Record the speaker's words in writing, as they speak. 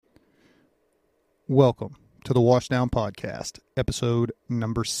Welcome to the Washdown podcast, episode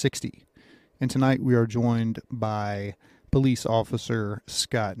number 60. And tonight we are joined by Police Officer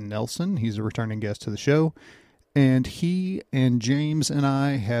Scott Nelson. He's a returning guest to the show. And he and James and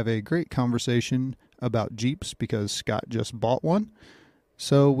I have a great conversation about Jeeps because Scott just bought one.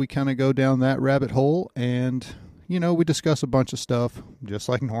 So we kind of go down that rabbit hole and, we discuss a bunch of stuff just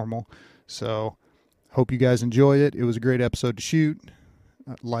like normal. So hope you guys enjoy it. It was a great episode to shoot.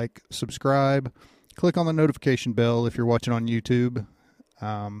 Like, subscribe, click on the notification bell if you're watching on YouTube.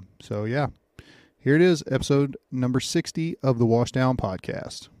 So yeah, here it is, episode number 60 of the Washdown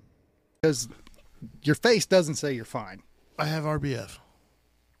podcast. Because your face doesn't say you're fine. I have RBF.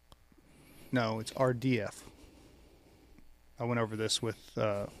 No, it's RDF. I went over this with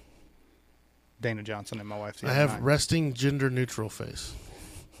Dana Johnson and my wife. I have resting gender neutral face.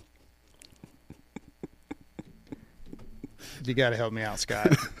 You got to help me out,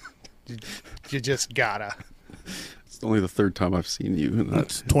 Scott. You just gotta. It's only the third time I've seen you. And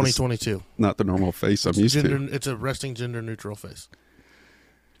that's 2022. Not the normal face I'm used to. It's a resting gender neutral face.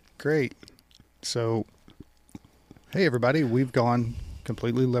 Great. So, hey everybody, we've gone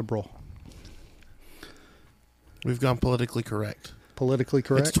completely liberal. We've gone politically correct. Politically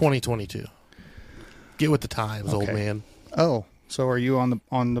correct? It's 2022. Get with the times, old man. Oh, so are you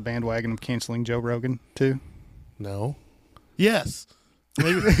on the bandwagon of canceling Joe Rogan too? No. Yes.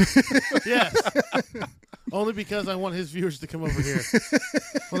 Maybe. Yes. Only because I want his viewers to come over here.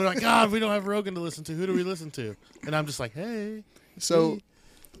 Well, they're like, God, we don't have Rogan to listen to. Who do we listen to? And I'm just like, hey. So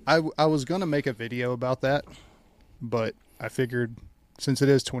I was going to make a video about that, but I figured since it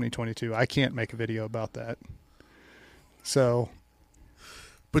is 2022, I can't make a video about that. So.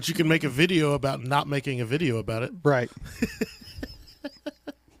 But you can make a video about not making a video about it. Right.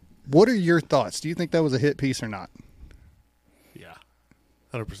 What are your thoughts? Do you think that was a hit piece or not? Yeah.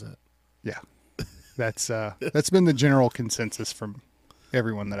 100%. Yeah. That's been the general consensus from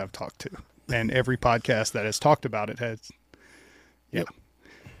everyone that I've talked to. And every podcast that has talked about it has. Yeah. Yep.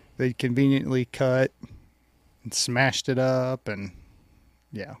 They conveniently cut and smashed it up and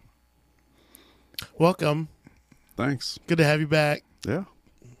yeah. Welcome. Thanks. Good to have you back. Yeah.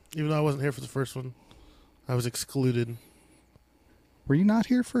 Even though I wasn't here for the first one. I was excluded. Were you not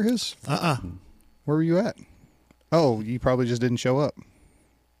here for his? Where were you at? Oh, you probably just didn't show up.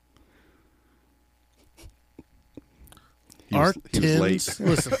 He was late.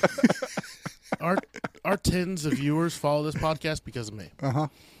 Listen, our tens of viewers follow this podcast because of me. Uh-huh.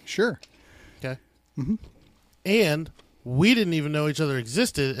 Sure. Okay. Mm-hmm. And we didn't even know each other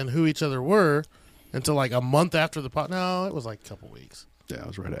existed and who each other were until like a month after the pod. No, it was like a couple weeks. Yeah, it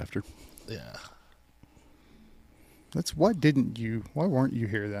was right after. Yeah. Why weren't you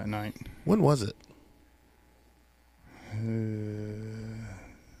here that night? When was it?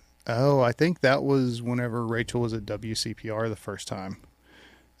 I think that was whenever Rachel was at WCPR the first time.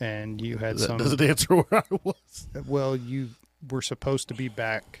 And you had Does it answer where I was? Well, you were supposed to be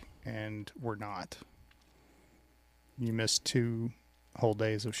back and were not. You missed 2 whole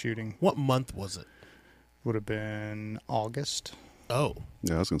days of shooting. What month was it? Would have been August. Oh.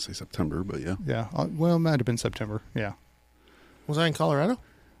 Yeah, I was going to say September, but yeah. Yeah. Well, it might have been September. Yeah. Was I in Colorado?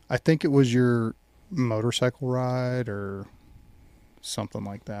 I think it was your motorcycle ride or something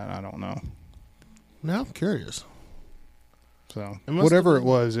like that. I don't know. Now I'm curious. So whatever it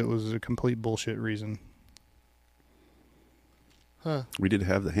was a complete bullshit reason. Huh. We did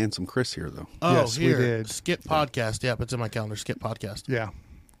have the handsome Chris here, though. Oh, yes, here. we did. Skip podcast. Yep, it's in my calendar. Skip podcast. Yeah.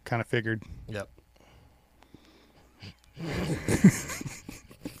 Kind of figured. Yep.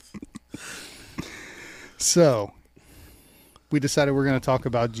 So, we decided we're going to talk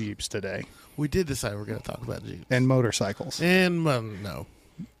about Jeeps today. We did decide we're going to talk about Jeeps. And motorcycles. And, no.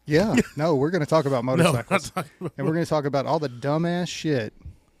 Yeah. No, we're going to talk about motorcycles. No, and we're going to talk about all the dumbass shit.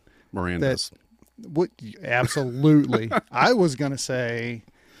 Miranda's. Absolutely. I was going to say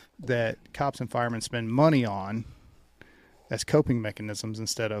that cops and firemen spend money on as coping mechanisms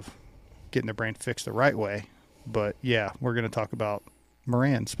instead of getting their brain fixed the right way. But, yeah, we're going to talk about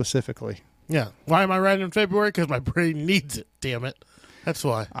Moran specifically. Yeah. Why am I writing in February? Because my brain needs it, damn it. That's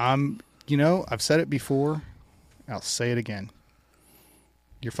why. I've said it before. I'll say it again.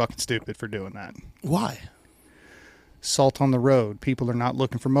 You're fucking stupid for doing that. Why? Salt on the road. People are not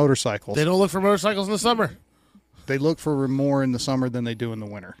looking for motorcycles. They don't look for motorcycles in the summer. They look for more in the summer than they do in the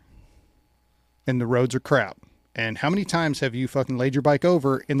winter. And the roads are crap. And how many times have you fucking laid your bike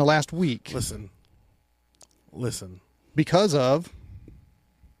over in the last week? Listen. Because of?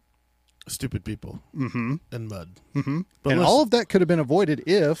 Stupid people. Mm-hmm. And mud. Mm-hmm. But and all of that could have been avoided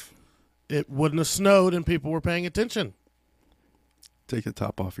if it wouldn't have snowed and people were paying attention. take the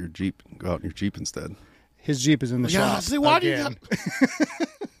top off your Jeep and go out in your Jeep instead. His Jeep is in the Yeah, shop. see, why do you again.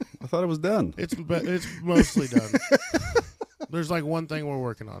 I thought it was done. It's mostly done. There's like one thing we're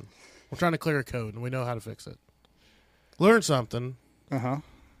working on. We're trying to clear a code, and we know how to fix it. Learn something.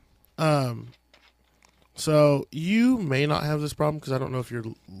 So you may not have this problem because I don't know if your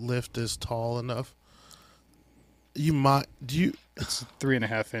lift is tall enough. You might. It's a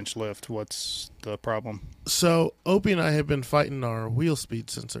 3.5-inch lift. What's the problem? So Opie and I have been fighting our wheel speed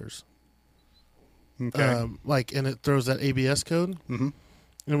sensors. Okay. And it throws that ABS code. Mm-hmm.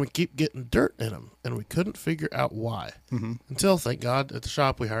 And we keep getting dirt in them, and we couldn't figure out why. Mm-hmm. Until, thank God, at the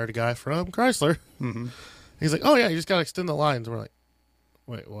shop we hired a guy from Chrysler. Mm-hmm. He's like, "Oh yeah, you just gotta extend the lines." And we're like,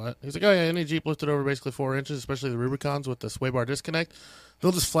 "Wait, what?" He's like, "Oh yeah, any Jeep lifted over basically 4 inches, especially the Rubicons with the sway bar disconnect,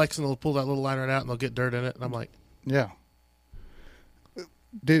 they'll just flex and they'll pull that little line right out and they'll get dirt in it." And I'm like, Yeah.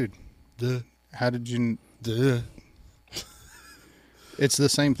 Dude, "Duh, how did you... duh." It's the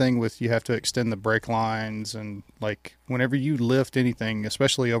same thing with you have to extend the brake lines, and like whenever you lift anything,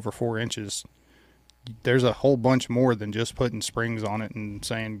 especially over 4 inches, there's a whole bunch more than just putting springs on it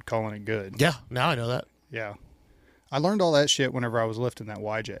and calling it good. Yeah, now I know that. Yeah. I learned all that shit whenever I was lifting that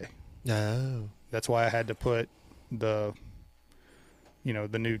YJ. No. That's why I had to put the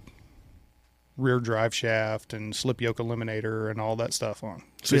new rear drive shaft and slip yoke eliminator and all that stuff on.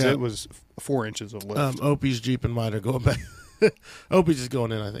 Because it was 4 inches of lift. Opie's Jeep and mine are going back. Opie's is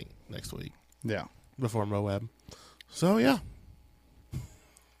going in, I think, next week. Yeah. Before Moab. So, yeah.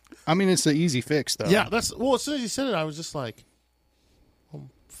 I mean, it's the easy fix, though. Yeah, as soon as you said it, I was just like, oh,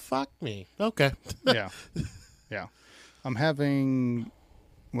 fuck me. Okay. Yeah. Yeah. I have an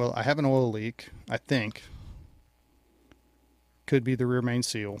oil leak, I think. Could be the rear main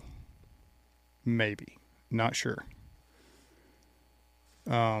seal. Maybe. Not sure.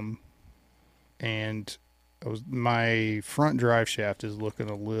 And my front drive shaft is looking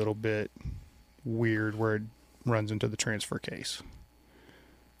a little bit weird where it runs into the transfer case.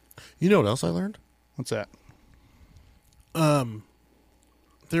 You know what else I learned? What's that?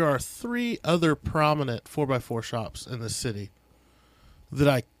 There are 3 other prominent 4x4 shops in the city that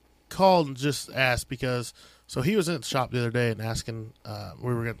I called and just asked because, so he was in the shop the other day and asking,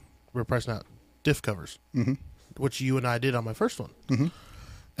 we were pricing out diff covers, Mm-hmm. which you and I did on my first one. Mm-hmm.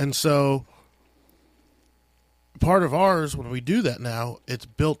 And so part of ours, when we do that now, it's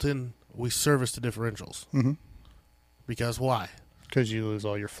built in, we service the differentials. Mm-hmm. Because why? Because you lose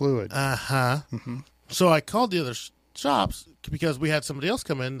all your fluid. Uh-huh. Mm-hmm. So I called the other shops because we had somebody else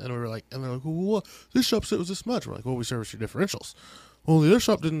come in and we were like, and they're like, well, this shop said it was this much. We're like, well, we service your differentials. Well, the other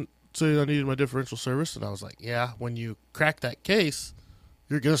shop didn't say I needed my differential service. And I was like, yeah, when you crack that case,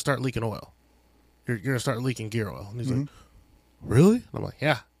 you're going to start leaking oil. You're going to start leaking gear oil. And he's like, really? And I'm like,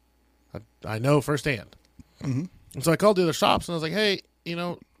 yeah, I know firsthand. Mm-hmm. And so I called the other shops and I was like, hey,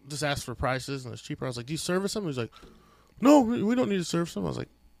 just ask for prices and it's cheaper. I was like, do you service them? He was like, no, we don't need to service them. I was like,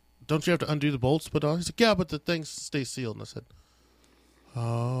 don't you have to undo the bolts to put on? He's like, yeah, but the things stay sealed. And I said,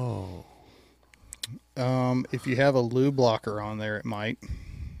 oh. If you have a lube blocker on there, it might.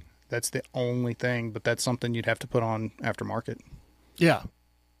 That's the only thing, but that's something you'd have to put on aftermarket. Yeah.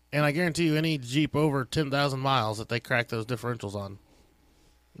 And I guarantee you any Jeep over 10,000 miles that they crack those differentials on.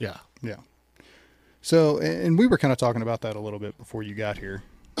 Yeah. Yeah. So, and we were kind of talking about that a little bit before you got here,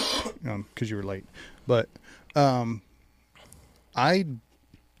 because you were late. But I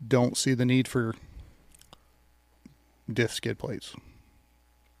don't see the need for diff skid plates.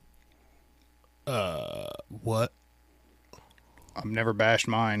 What? I've never bashed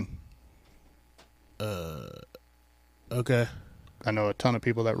mine. Okay. I know a ton of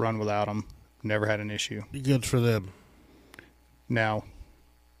people that run without them. Never had an issue. Good for them. Now,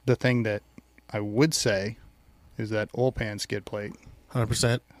 the thing that I would say is that oil pan skid plate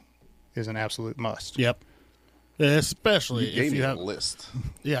 100%. is an absolute must. Yep. Especially You gave if me you a have... list.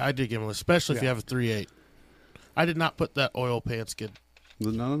 Yeah, I did give him a list. Especially if you have a 3.8. I did not put that oil pan skid.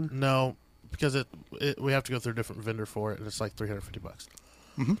 Was it not on there? No, because we have to go through a different vendor for it, and it's like $350.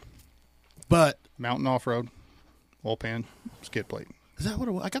 Mm-hmm. But Mountain off-road, oil pan skid plate. is that what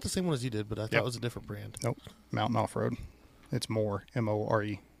it was? I got the same one as you did, but I thought it was a different brand. Nope. Mountain off-road. It's more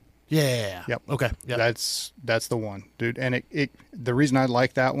MORE. Yeah. Yep. Okay. Yep. That's the one, dude. And the reason I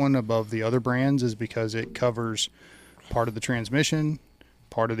like that one above the other brands is because it covers part of the transmission,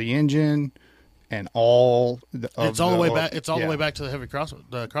 part of the engine, and all the way back. It's all the way back to the heavy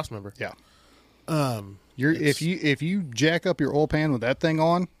cross member. Yeah. If you jack up your oil pan with that thing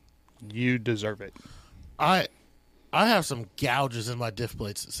on, you deserve it. I have some gouges in my diff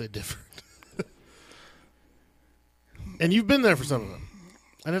plates that say different. And you've been there for some of them.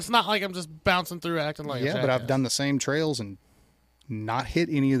 And it's not like I'm just bouncing through acting like a but I've done the same trails and not hit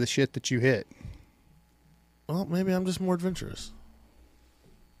any of the shit that you hit. Well, maybe I'm just more adventurous.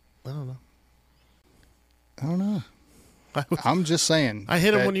 I don't know. I'm just saying. I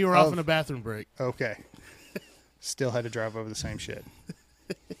hit him when you were off in a bathroom break. Okay. Still had to drive over the same shit.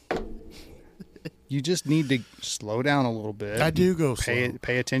 You just need to slow down a little bit. I do go slow.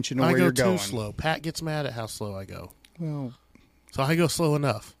 Pay attention to where you're going. I go too slow. Pat gets mad at how slow I go. Well, so I go slow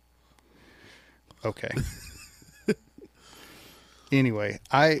enough. Okay. Anyway,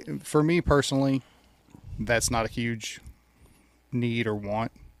 for me personally, that's not a huge need or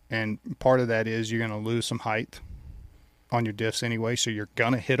want. And part of that is you're going to lose some height on your diffs anyway, so you're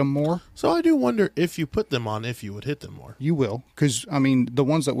going to hit them more. So I do wonder if you put them on, if you would hit them more. You will. Because, I mean, the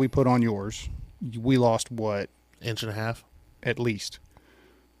ones that we put on yours, we lost, what? 1.5 inches? At least.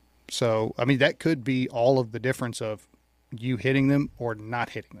 So, I mean, that could be all of the difference of you hitting them or not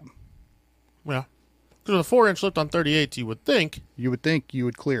hitting them. Yeah. Because a 4-inch lift on 38s, you would think you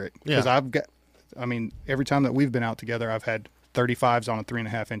would clear it. Yeah. Because every time that we've been out together, I've had 35s on a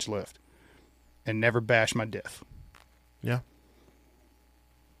 3.5-inch lift and never bashed my diff. Yeah.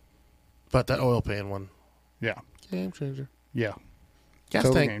 But that oil pan one. Yeah. Game changer. Yeah. Gas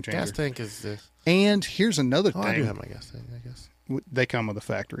Total tank. game changer. Gas tank is this. And here's another thing. I do have my gas tank, I guess. They come with a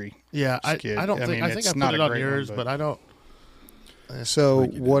factory. Yeah, I think I put it on yours, but I don't. So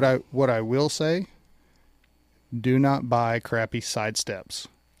what I will say, do not buy crappy side steps.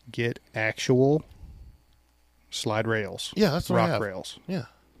 Get actual slide rails. Yeah, that's what I have. Rock rails. Yeah.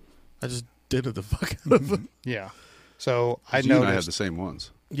 I just did it the fuck out of them. Yeah. So I You noticed and I have the same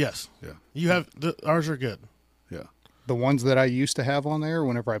ones. Yes. Yeah. You have ours are good. Yeah. the ones that I used to have on there,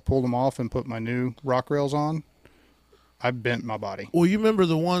 whenever I pulled them off and put my new rock rails on, I bent my body. Well, you remember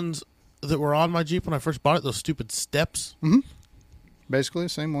the ones that were on my Jeep when I first bought it, those stupid steps? Mm-hmm. Basically the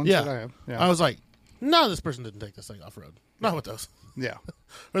same ones Yeah. that I have. Yeah. I was like, no, this person didn't take this thing off-road. Not with those. Yeah.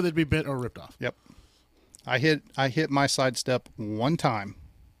 Or they'd be bent or ripped off. Yep. I hit my side step one time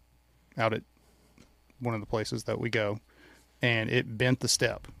out at one of the places that we go, and it bent the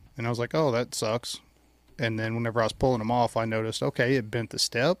step. And I was like, oh, that sucks. And then whenever I was pulling them off, I noticed, okay, it bent the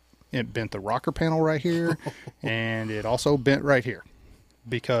step, it bent the rocker panel right here, and it also bent right here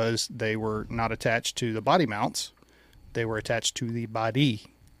because they were not attached to the body mounts. They were attached to the body.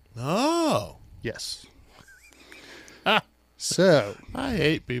 Oh. Yes. So. I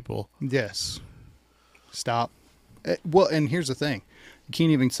hate people. Yes. Stop. Well, and here's the thing. You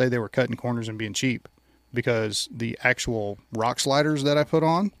can't even say they were cutting corners and being cheap because the actual rock sliders that I put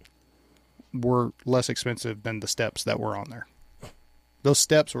on were less expensive than the steps that were on there. Those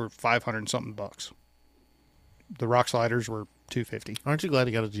steps were $500 and something bucks. The rock sliders were $250. Aren't you glad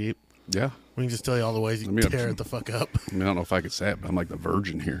you got a Jeep? Yeah. We can just tell you all the ways you tear it the fuck up. I mean, I don't know if I could say it, but I'm like the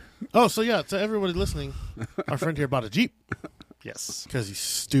virgin here. Oh, so yeah, to everybody listening, our friend here bought a Jeep. Yes. Because he's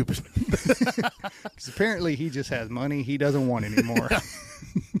stupid. Because apparently he just has money he doesn't want anymore.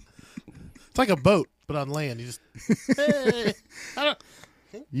 It's like a boat, but on land. You just, hey, I don't.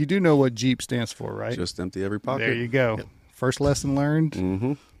 You do know what Jeep stands for, right? Just empty every pocket. There you go. Yep. First lesson learned.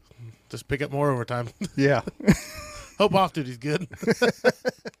 Mm-hmm. Just pick up more overtime. Yeah. Hope off duty's good.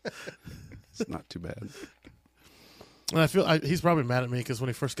 It's not too bad. And I feel he's probably mad at me because when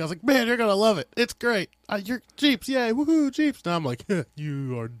he first got, I was like, man, you're going to love it. It's great. You're Jeeps. Yay. Woohoo, Jeeps. Now I'm like,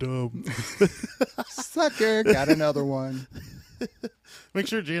 you are dumb. Sucker. Got another one. Make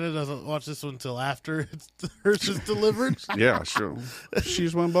sure Jana doesn't watch this one until after hers is delivered. Yeah, sure. She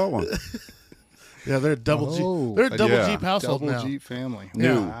just went and bought one. Yeah, they're a double Jeep. They're a double Jeep household double now. Jeep family.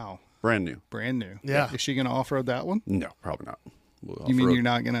 New. Wow. Brand new. Brand new. Yeah. Is she going to off-road that one? No, probably not. You mean you're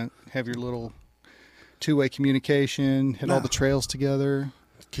not going to have your little two-way communication, hit all the trails together?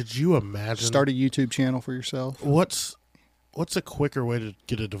 Could you imagine? Start a YouTube channel for yourself? What's a quicker way to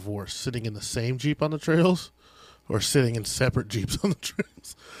get a divorce? Sitting in the same Jeep on the trails or sitting in separate Jeeps on the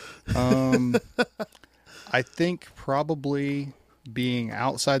trails? I think probably being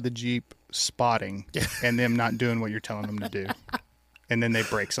outside the Jeep spotting and them not doing what you're telling them to do. And then they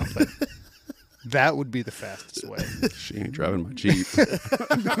break something. That would be the fastest way. She ain't driving my Jeep.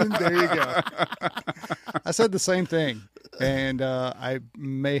 There you go. I said the same thing. And I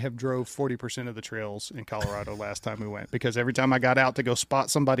may have drove 40% of the trails in Colorado last time we went. Because every time I got out to go spot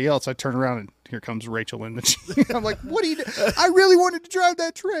somebody else, I turn around and here comes Rachel in the Jeep. I'm like, what are you doing? I really wanted to drive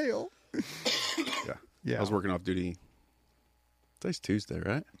that trail. Yeah. I was working off duty. Today's Tuesday,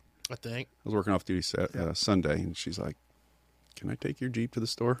 right? I think. I was working off duty Sunday, and she's like, can I take your Jeep to the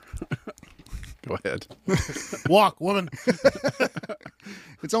store? Go ahead. Walk, woman.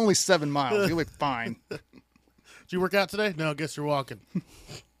 It's only 7 miles. You look fine. Did you work out today? No, I guess you're walking.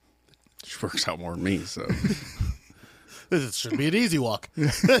 She works out more than me, so. This should be an easy walk.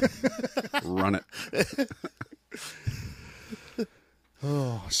 Run it.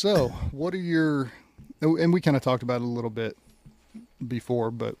 Oh, so what are your, and we kind of talked about it a little bit before,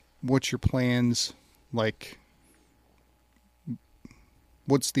 but what's your plans? Like,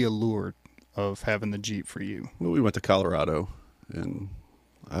 what's the allure of having the Jeep for you? Well, we went to Colorado, and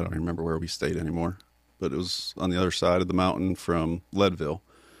I don't remember where we stayed anymore, but it was on the other side of the mountain from Leadville,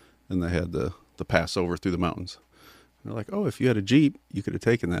 and they had the pass over through the mountains. And they're like, oh, if you had a Jeep, you could have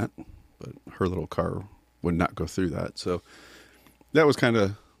taken that, but her little car would not go through that. So that was kind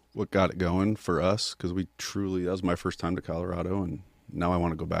of what got it going for us, because that was my first time to Colorado, and now I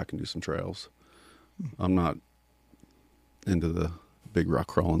want to go back and do some trails. I'm not into the big rock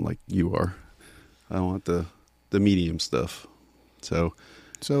crawling like you are. I want the medium stuff. So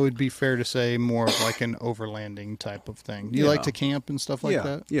it'd be fair to say more of like an overlanding type of thing. Do you like to camp and stuff like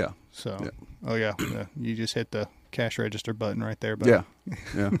that? Yeah. So, yeah. Oh yeah, you just hit the cash register button right there. Buddy.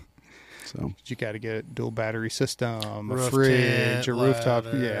 Yeah. So you got to get a dual battery system, a Roof fridge, tent, a rooftop.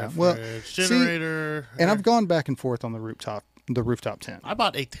 ladder, Yeah. fridge, Well, generator. and I've gone back and forth on the rooftop tent. I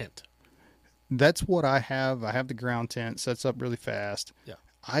bought a tent. That's what I have. I have the ground tent, sets up really fast. Yeah.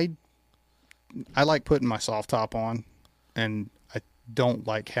 I like putting my soft top on, and I don't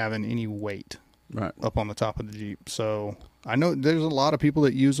like having any weight right. up on the top of the Jeep. So I know there's a lot of people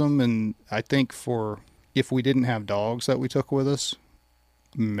that use them, and I think if we didn't have dogs that we took with us,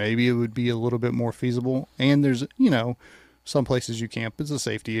 maybe it would be a little bit more feasible. And there's, some places you camp, it's a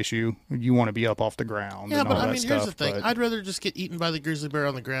safety issue. You want to be up off the ground. Yeah, and but all I that mean, stuff, here's the thing. but I'd rather just get eaten by the grizzly bear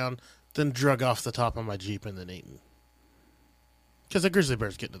on the ground than drug off the top of my Jeep and then eaten. Because the grizzly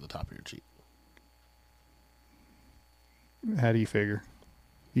bear's getting to the top of your Jeep. how do you figure?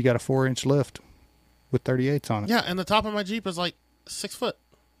 You got a 4-inch lift with 38s on it. Yeah, and the top of my Jeep is like 6 foot.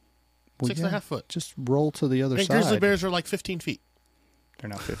 Well, 6.5 foot. Just roll to the other And side. grizzly bears are like 15 feet. They're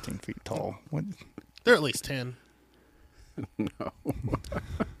not 15 feet tall. What? They're at least 10. No.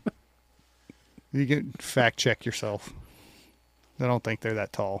 You can fact check yourself. I don't think they're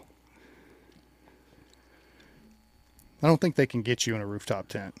that tall. I don't think they can get you in a rooftop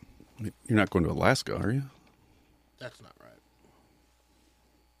tent. You're not going to Alaska, are you? That's not right.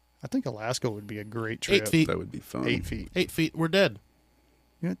 I think Alaska would be a great trip. 8 feet. That would be fun. 8 feet. 8 feet. We're dead.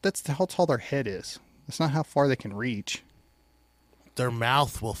 That's how tall their head is. That's not how far they can reach. Their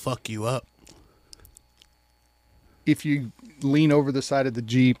mouth will fuck you up. If you lean over the side of the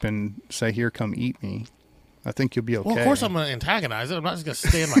Jeep and say, "Here, come eat me," I think you'll be okay. Well, of course I'm going to antagonize it. I'm not just going to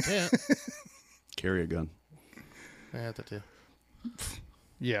stay in my tent. Carry a gun. Yeah, that too.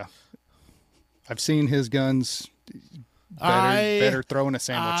 Yeah. I've seen his guns. Better throwing a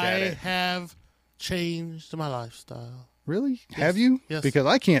sandwich at it. I have changed my lifestyle. Really? Have you? Yes. Because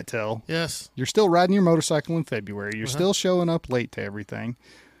I can't tell. Yes. You're still riding your motorcycle in February. You're still showing up late to everything.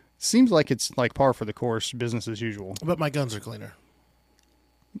 Seems like it's like par for the course, business as usual. But my guns are cleaner.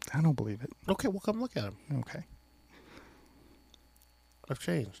 I don't believe it. Okay, well, come look at them. Okay. I've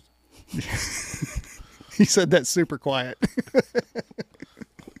changed. He said that super quiet.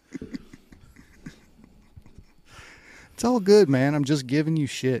 It's all good, man. I'm just giving you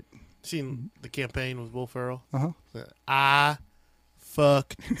shit. Seen the campaign with Will Ferrell? Uh-huh. I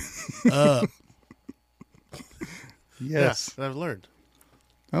fucked up. Yes. Yeah, I've learned.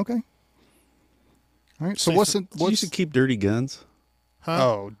 Okay. All right. So what's You should keep dirty guns. Huh?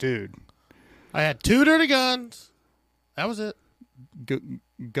 Oh, dude. I had 2 dirty guns. That was it.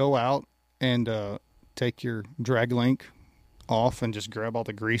 Go out and take your drag link off and just grab all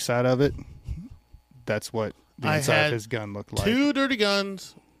the grease out of it. That's what the inside of his gun looked like. 2 dirty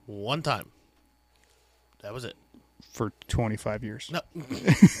guns, 1 time. That was it. For 25 years. No.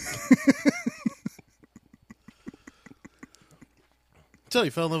 So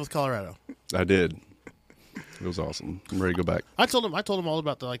you fell in love with Colorado. I did. It was awesome. I'm ready to go back. I told him all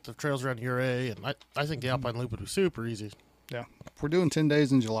about the trails around Uray, and I think the Alpine Loop would be super easy. Yeah. We're doing 10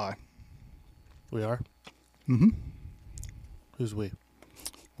 days in July. We are? Mm-hmm. Who's we?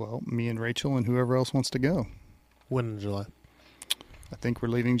 Well, me and Rachel and whoever else wants to go. When in July? I think we're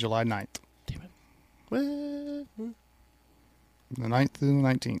leaving July 9th. Damn it. Well, The 9th to the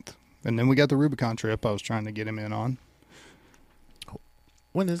 19th. And then we got the Rubicon trip I was trying to get him in on.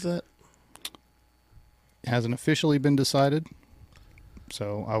 when is that? It hasn't officially been decided.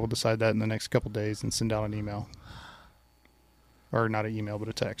 So I will decide that in the next couple days and send out an email. Or not an email, but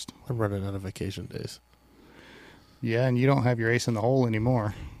a text. I'm running out of vacation days. Yeah, and you don't have your ace in the hole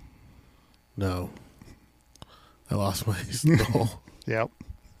anymore. No. I lost my ace in the hole. Yep.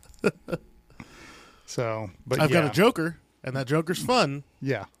 So, but I've yeah. got a Joker, and that Joker's fun.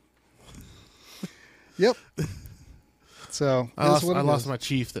 Yeah. Yep. So I lost my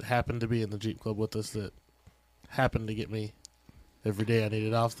chief that happened to be in the Jeep Club with us that happened to get me every day I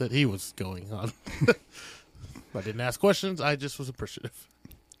needed off that he was going on. I didn't ask questions. I just was appreciative.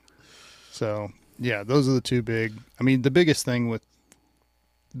 So, yeah, those are the two big. I mean, the biggest thing with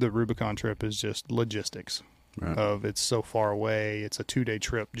the Rubicon trip is just logistics. Right. Of it's so far away. It's a 2-day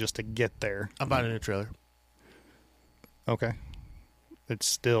trip just to get there. I'm buying a new trailer. Okay. It's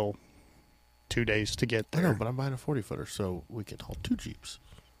still 2 days to get I there. know, but I'm buying a 40-footer so we can haul 2 Jeeps.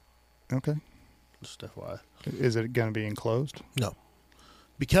 Okay. Just FYI. Is it going to be enclosed? No.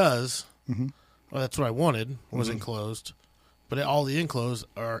 Because Mm-hmm. well, that's what I wanted was Mhm. enclosed, but all the enclosed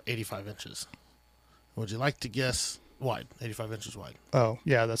are 85 inches. Would you like to guess wide? 85 inches wide. Oh,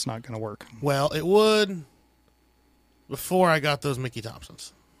 yeah, that's not going to work. Well, it would before I got those Mickey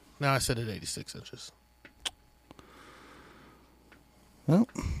Thompsons. Now I set it 86 inches. Well,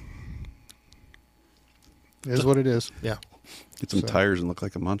 it is what it is. Yeah. Get some So- tires and look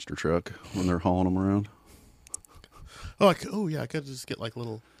like a monster truck when they're hauling them around. Oh, yeah, I could just get like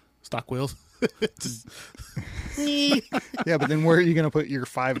little stock wheels. Yeah, but then where are you going to put your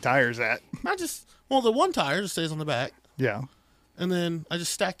 5 tires at? The one tire just stays on the back, Yeah. and then I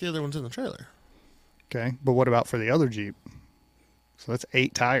just stack the other ones in the trailer. Okay. But what about for the other Jeep? So that's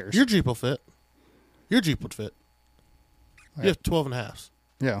 8 tires. Your Jeep will fit. Your Jeep would fit. You have 12 and a halves.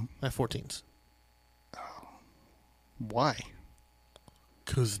 Yeah. I have 14s. Why?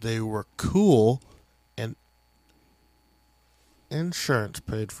 Because they were cool and insurance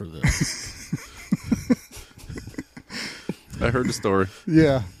paid for them. I heard the story.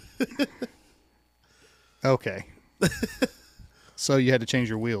 Yeah. Okay. So you had to change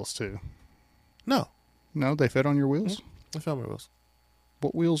your wheels too? No. No, they fit on your wheels? I found my wheels.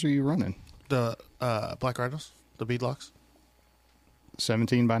 What wheels are you running? The Black Rhinos, the beadlocks.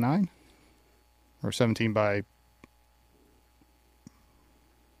 17 by 9? Or 17 by...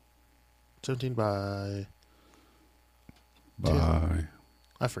 17 by... Bye.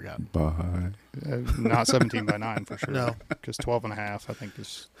 I forgot. Bye. not 17 by 9 for sure. No. Because 12 and a half, I think,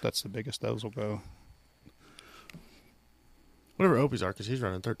 that's the biggest those will go. Whatever Opie's are, because he's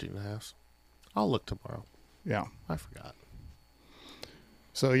running 13 and a halves. I'll look tomorrow. Yeah. I forgot.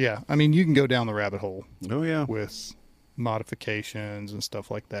 So, yeah. I mean, you can go down the rabbit hole Oh, yeah. with modifications and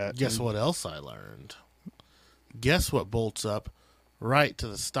stuff like that. Guess And what else I learned? Guess what bolts up right to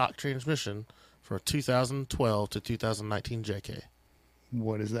the stock transmission for a 2012 to 2019 JK?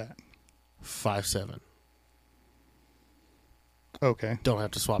 What is that? 5.7. Okay. Don't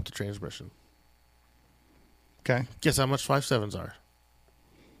have to swap the transmission. Okay. Guess how much 5.7s are?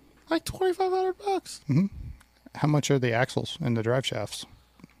 Like $2,500. Mm-hmm. How much are the axles and the drive shafts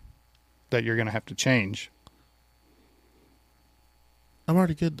that you're going to have to change? I'm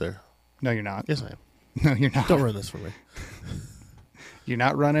already good there. No, you're not. Yes, I am. No, you're not. Don't ruin this for me. You're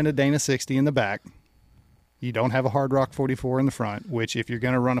not running a Dana 60 in the back. You don't have a Hard Rock 44 in the front, which if you're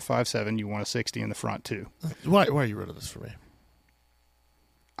going to run a 5.7, you want a 60 in the front too. Why are you running this for me?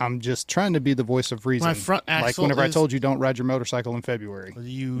 I'm just trying to be the voice of reason. My front axle like whenever I is- told you don't ride your motorcycle in February.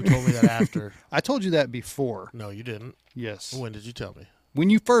 You told me that after. I told you that before. No, you didn't. Yes. When did you tell me? When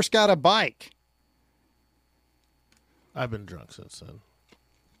you first got a bike. I've been drunk since then.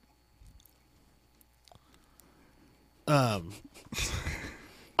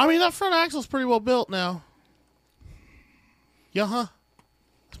 I mean, that front axle's pretty well built now. Yeah, huh?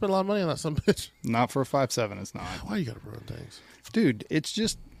 Spent a lot of money on that son of a bitch. Not for a 5.7, it's not. Why you gotta ruin things? Dude, it's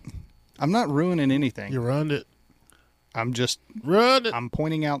just, I'm not ruining anything. You ruined it. I'm just, Ruined it. I'm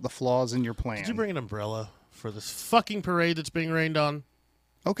pointing out the flaws in your plan. Did you bring an umbrella for this fucking parade that's being rained on?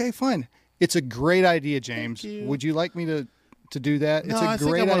 Okay, fine. It's a great idea, James. you. Would you like me to do that? No, It's a I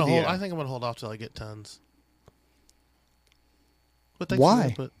think great I'm gonna idea. hold. I think I'm gonna hold off till I get tons. But thanks for Why? the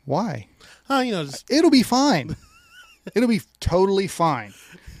input. Why? Just It'll be fine. It'll be totally fine.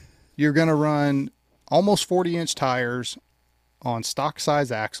 You're going to run almost 40-inch tires on stock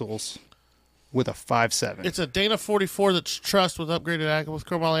size axles with a 5.7. it's a Dana 44 that's trussed with upgraded with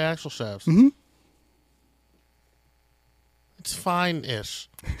chromoly axle shafts. Mm-hmm. It's fine-ish.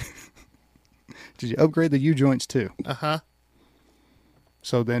 Did you upgrade the U-joints too? Uh-huh.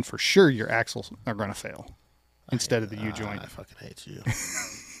 So then for sure your axles are going to fail instead of the U-joint. I fucking hate you.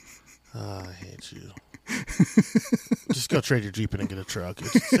 I hate you. Just go trade your Jeep in and get a truck.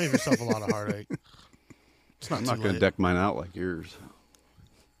 Save yourself a lot of heartache. It's not I'm too not going to late. deck mine out like yours.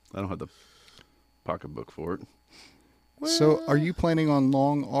 I don't have the pocketbook for it. So are you planning on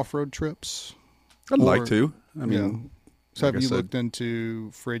long off-road trips? I'd Or- like to. I mean, So like have I you said- looked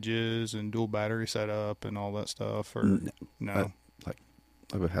into fridges and dual battery setup and all that stuff? Or No. no?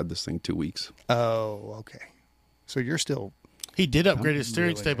 I've had this thing 2 weeks. Oh, okay. So you're still He did upgrade his steering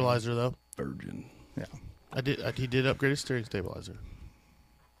Really, stabilizer, though. Virgin. yeah. He did upgrade his steering stabilizer.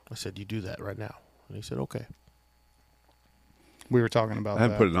 I said, "You do that right now," and he said, "Okay." We were talking about I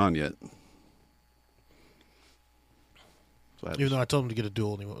haven't that. put it on yet. So I Even though I told him to get a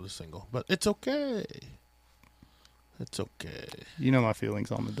dual, and he went with a single, but it's okay. It's okay. You know my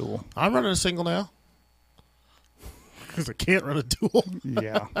feelings on the dual. I'm running a single now because I can't run a dual.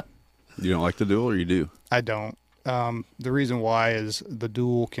 Yeah. you don't like the dual, or you do? I don't. The reason why is the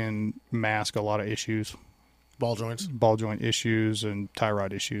dual can mask a lot of issues, Ball joints. ball joint issues and tie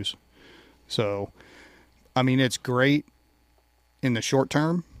rod issues. So, I mean, it's great in the short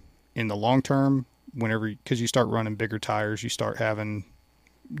term. In the long term, because you start running bigger tires, you start having,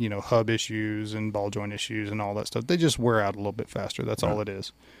 hub issues and ball joint issues and all that stuff. They just wear out a little bit faster. That's all it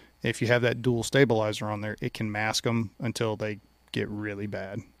is. If you have that dual stabilizer on there, it can mask them until they get really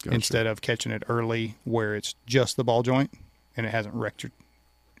bad. Gotcha. Instead of catching it early where it's just the ball joint and it hasn't wrecked your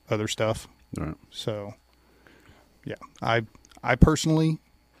other stuff. All right. So, yeah, I personally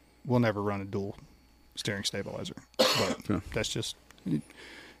will never run a dual steering stabilizer, but Okay. that's just.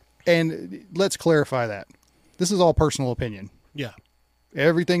 And let's clarify that this is all personal opinion. Yeah.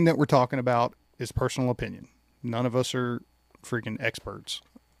 Everything that we're talking about is personal opinion. None of us are freaking experts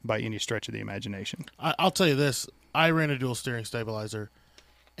by any stretch of the imagination. I'll tell you this. I ran a dual steering stabilizer,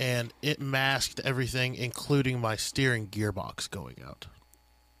 and it masked everything, including my steering gearbox going out.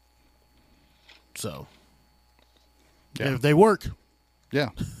 So, Yeah. if they work. Yeah.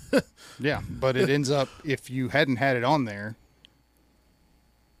 Yeah. But it ends up, if you hadn't had it on there,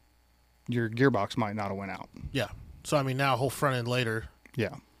 your gearbox might not have went out. Yeah. So, I mean, now a whole front end later,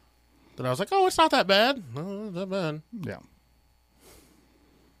 Yeah. that I was like, oh, it's not that bad. No, it's not that bad. Yeah.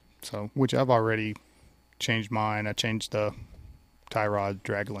 So, which I've already changed mine. I changed the tie rod,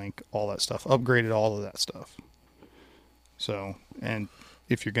 drag link, all that stuff. Upgraded all of that stuff. So, and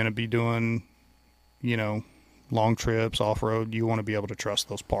if you're going to be doing, long trips, off-road, you want to be able to trust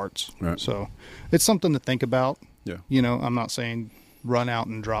those parts. Right. So, it's something to think about. Yeah. I'm not saying run out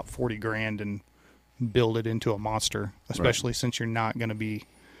and drop 40 grand and build it into a monster, especially since you're not going to be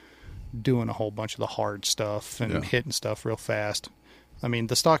doing a whole bunch of the hard stuff and hitting stuff real fast. I mean,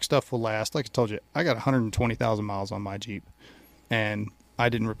 the stock stuff will last. Like I told you, I got 120,000 miles on my Jeep, and I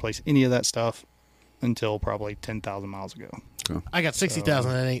didn't replace any of that stuff until probably 10,000 miles ago. Okay. I got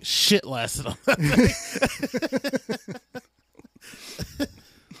 60,000 and ain't shit lasted on that.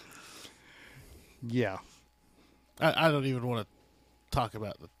 Yeah. I don't even want to talk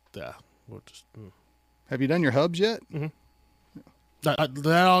about the. We'll just. Have you done your hubs yet? Mm-hmm.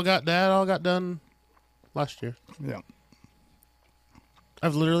 That all got done last year. Yeah.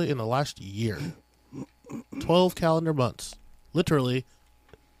 I've literally, in the last year, 12 calendar months, literally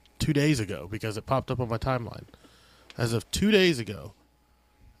 2 days ago, because it popped up on my timeline. As of 2 days ago,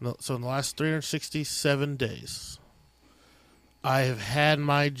 so in the last 367 days, I have had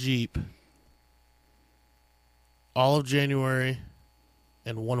my Jeep all of January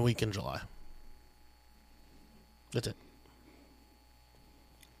and 1 week in July. That's it.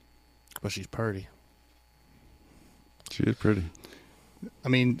 But she's pretty. She is pretty. I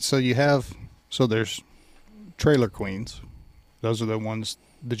mean, so there's trailer queens. Those are the ones,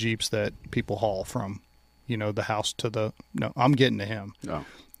 the Jeeps that people haul from, the house to I'm getting to him. Oh.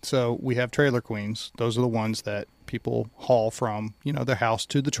 So we have trailer queens. Those are the ones that people haul from, their house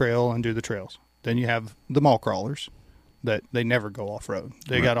to the trail and do the trails. Then you have the mall crawlers that they never go off road.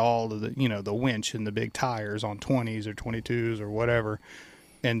 They got all of the, the winch and the big tires on 20s or 22s or whatever.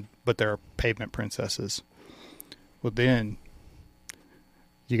 But they're pavement princesses. Well, then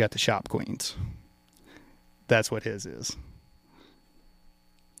you got the shop queens. That's what his is.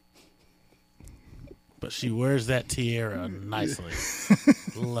 But she wears that tiara nicely.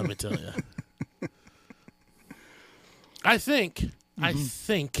 Let me tell you. I think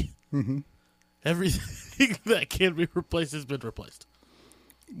everything that can be replaced has been replaced.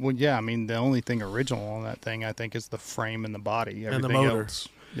 Well, yeah, I mean, the only thing original on that thing, I think, is the frame and the body. And the motor. Else,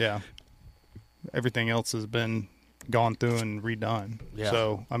 yeah. Everything else has been gone through and redone. Yeah.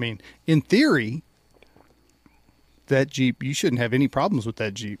 So, I mean, in theory, that Jeep, you shouldn't have any problems with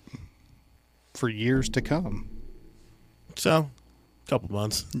that Jeep for years to come. So, a couple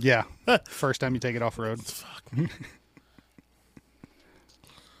months. Yeah. First time you take it off road. Fuck.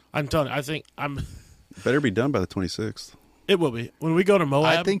 I'm telling you, I think Better be done by the 26th. it will be. When we go to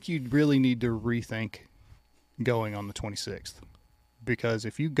Moab. I think you'd really need to rethink going on the 26th. Because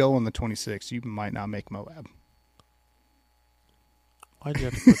if you go on the 26th, you might not make Moab. Why did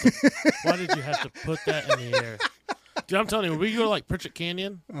you have to put that in the air? Dude, I'm telling you, when we go to like Pritchett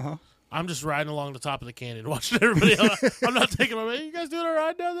Canyon, I'm just riding along the top of the canyon watching everybody else. I'm not taking my man. You guys doing a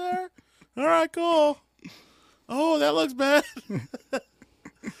ride down there? All right, cool. Oh, that looks bad.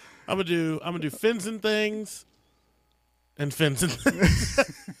 I'm gonna do fins and things, and fins and things,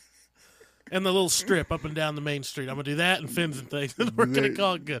 and the little strip up and down the main street. I'm gonna do that and fins and things, and we're gonna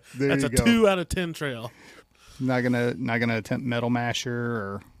call it good. That's a 2 out of 10 trail. Not gonna attempt Metal Masher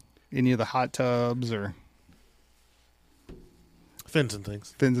or any of the hot tubs or fins and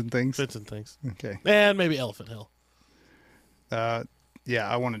things. Fins and things. Fins and things. Okay. And maybe Elephant Hill. Yeah,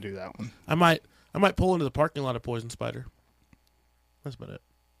 I want to do that one. I might pull into the parking lot of Poison Spider. That's about it.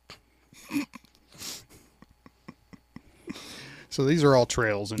 So these are all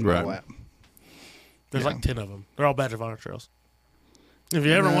trails in Moab. There's like 10 of them. They're all Badge of Honor trails. If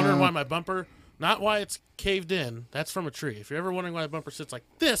you're ever wondering why my bumper, not why it's caved in, that's from a tree. If you're ever wondering why the bumper sits like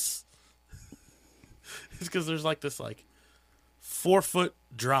this, it's because there's like this 4-foot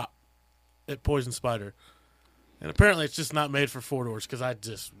drop at Poison Spider. And apparently it's just not made for 4-doors because I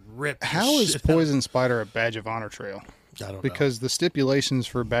just ripped. How is Poison Spider a Badge of Honor trail? I don't know. Because the stipulations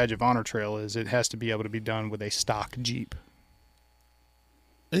for Badge of Honor trail is it has to be able to be done with a stock Jeep.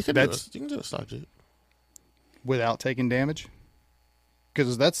 You can do a stock Jeep. Without taking damage?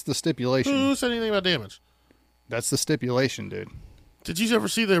 Because that's the stipulation. Who said anything about damage? That's the stipulation, dude. Did you ever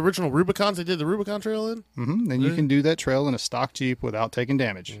see the original Rubicons they did the Rubicon trail in? Mm-hmm. And you can do that trail in a stock Jeep without taking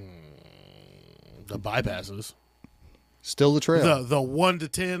damage. The bypasses. Still the trail. The 1 to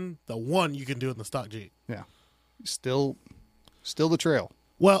 10, the 1 you can do in the stock Jeep. Yeah. Still the trail.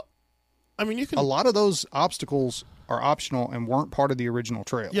 Well, I mean, you can. A lot of those obstacles are optional and weren't part of the original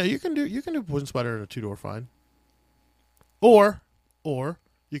trail. Yeah, you can do Poison Spider in a 2-door fine. Or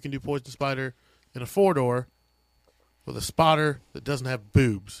you can do Poison Spider in a 4-door with a spotter that doesn't have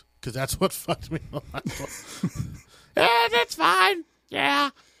boobs, because that's what fucked me on that one. Yeah, that's fine. Yeah.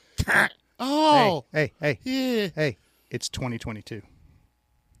 Oh. Hey. Yeah. Hey, it's 2022.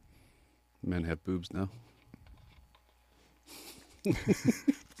 Men have boobs now.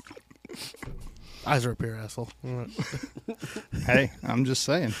 Eyes are up here, asshole. All right. Hey, I'm just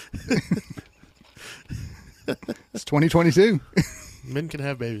saying. It's 2022. Men can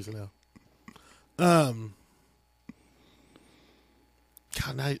have babies now. God,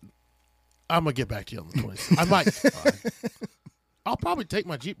 I'm gonna get back to you on the 20th. I might. I'll probably take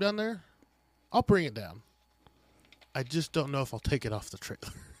my Jeep down there. I'll bring it down. I just don't know if I'll take it off the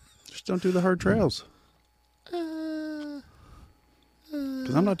trailer. Just don't do the hard trails. Because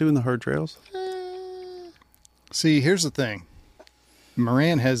I'm not doing the hard trails. See, here's the thing.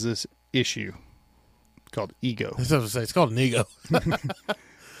 Moran has this issue called ego. That's what I was gonna say. It's called an ego.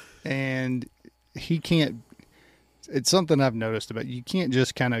 And he can't. It's something I've noticed about you. Can't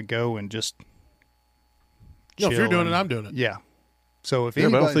just kind of go and just. No, if you're doing it, I'm doing it. Yeah. So if But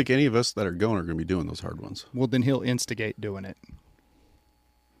anybody, I don't think any of us that are going are going to be doing those hard ones. well, then he'll instigate doing it.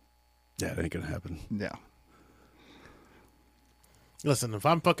 Yeah, it ain't going to happen. Yeah. Listen, if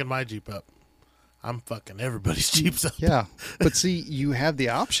I'm fucking my Jeep up, I'm fucking everybody's Jeeps up. Yeah. But see, you have the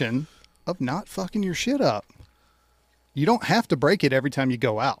option of not fucking your shit up. You don't have to break it every time you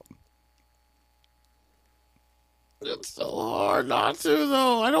go out. It's so hard not to,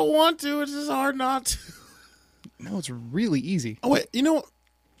 though. I don't want to. It's just hard not to. No, it's really easy. Oh, wait. You know what?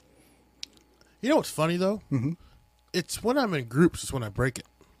 You know what's funny, though? Mm-hmm. It's when I'm in groups is when I break it.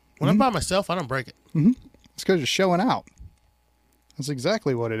 When I'm by myself, I don't break it. Mm-hmm. It's because you're showing out. That's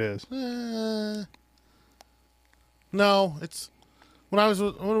exactly what it is. No, it's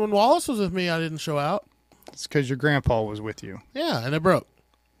when Wallace was with me, I didn't show out. It's because your grandpa was with you. Yeah, and it broke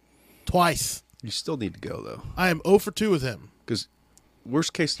twice. You still need to go, though. I am 0 for 2 with him. Because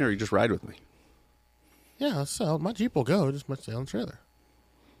worst case scenario, you just ride with me. Yeah, so my Jeep will go. Just might stay on the trailer.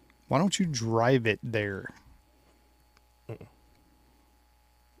 Why don't you drive it there?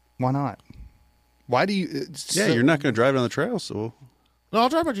 Why not? Why do you? Yeah, you're not going to drive it on the trail, so... No, I'll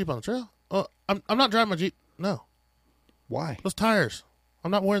drive my Jeep on the trail. I'm not driving my Jeep. No. Why? Those tires. I'm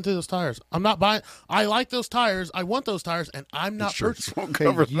not wearing through those tires. I'm not buying. I like those tires. I want those tires, and I'm not purchasing. Won't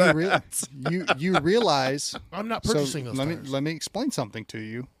cover that. You realize I'm not purchasing those tires. Let me explain something to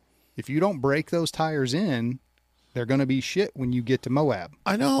you. If you don't break those tires in, they're going to be shit when you get to Moab.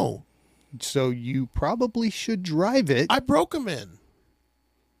 I know. So you probably should drive it. I broke them in.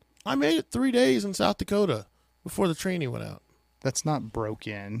 I made it 3 days in South Dakota before the training went out. That's not broke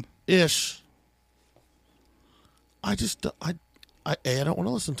in. Ish. I don't want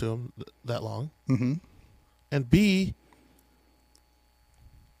to listen to him that long. Mm-hmm. And B,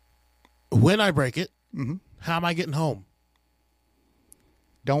 when I break it, Mm-hmm. how am I getting home?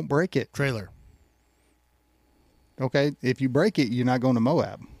 Don't break it. Trailer. Okay? If you break it, you're not going to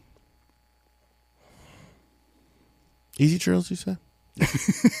Moab. Easy trails, you said?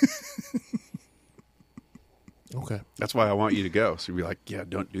 Okay. That's why I want you to go. So you'd be like, yeah,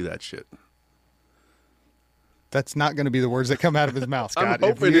 don't do that shit. That's not going to be the words that come out of his mouth, Scott. I'm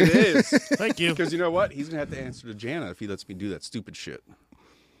hoping it is. Thank you. Because you know what? He's going to have to answer to Jana if he lets me do that stupid shit.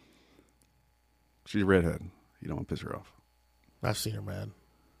 She's a redhead. You don't want to piss her off. I've seen her mad.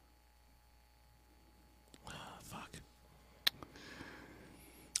 Fuck.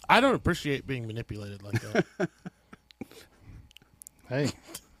 I don't appreciate being manipulated like that. Hey,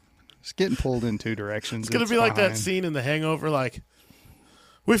 it's getting pulled in two directions. It's going to be like that scene in The Hangover, like,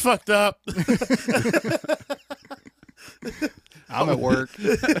 we fucked up. I'm at work.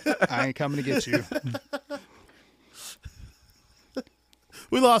 I ain't coming to get you.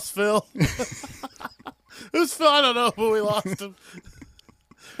 We lost Phil. Who's Phil? I don't know, but we lost him.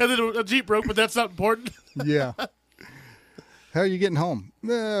 And then a Jeep broke, but that's not important. Yeah. How are you getting home?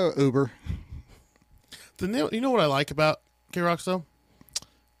 Uber. You know what I like about K-Rocks, though?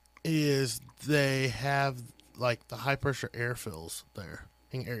 Is they have, like, the high-pressure air fills there.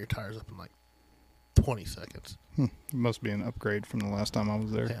 You can air your tires up in, like, 20 seconds. It must be an upgrade from the last time I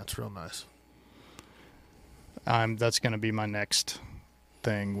was there. Yeah, it's real nice. That's going to be my next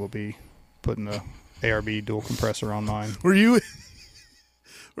thing. We'll be putting the ARB dual compressor on mine. Do you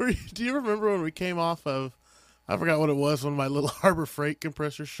remember when we came off of, I forgot what it was, when my little Harbor Freight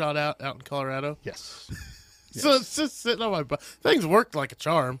compressor shot out in Colorado? Yes. So it's just sitting on my butt. Things worked like a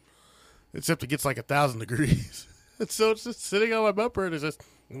charm, except it gets like 1,000 degrees. And so it's just sitting on my bumper and it's just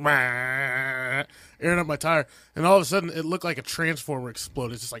airing up my tire. And all of a sudden it looked like a transformer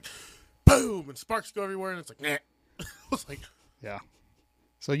exploded. It's just like boom, and sparks go everywhere, and it's like, nah. I was like, yeah.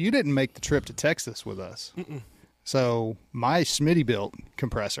 So you didn't make the trip to Texas with us. So my Smitty-built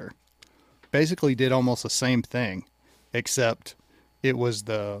compressor basically did almost the same thing, except it's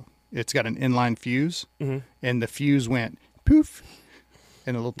got an inline fuse, and the fuse went poof,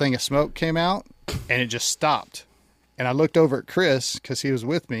 and a little thing of smoke came out, and it just stopped. And I looked over at Chris, because he was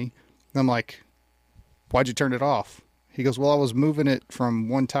with me, and I'm like, why'd you turn it off? He goes, well, I was moving it from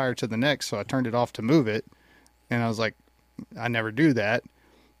one tire to the next, so I turned it off to move it. And I was like, I never do that.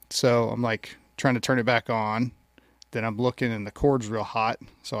 So I'm like trying to turn it back on. Then I'm looking and the cord's real hot.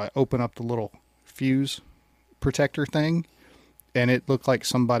 So I open up the little fuse protector thing, and it looked like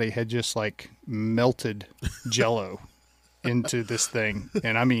somebody had just like melted Jello into this thing.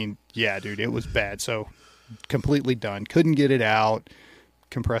 And I mean, yeah, dude, it was bad. So completely done. Couldn't get it out.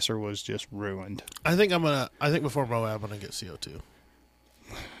 Compressor was just ruined. I think before Moab I'm gonna get CO2.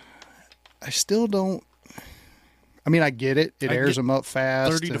 I still don't. I mean, I get it. It airs them up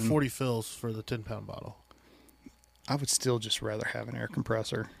fast. 30 to 40 fills for the 10-pound bottle. I would still just rather have an air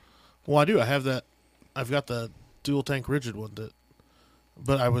compressor. Well, I do. I have that. I've got the dual tank rigid one,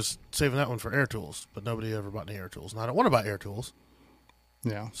 but I was saving that one for air tools. But nobody ever bought any air tools, and I don't want to buy air tools.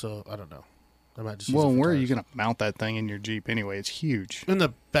 Yeah. So I don't know. I might just. Well, and where are you going to mount that thing in your Jeep anyway? It's huge. In the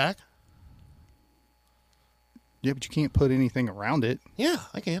back. Yeah, but you can't put anything around it. Yeah,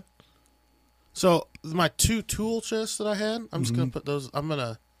 I can. So my 2 tool chests that I had, I'm just gonna put those. I think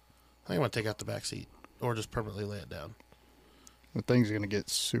I'm gonna take out the back seat or just permanently lay it down. The thing's going to get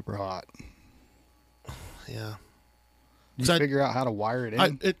super hot. Yeah. You figure out how to wire it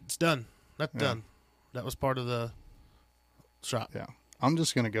in? It's done. That's done. That was part of the shop. Yeah. I'm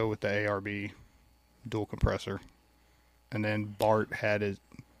just going to go with the ARB dual compressor. And then Bart had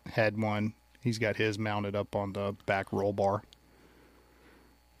one. He's got his mounted up on the back roll bar.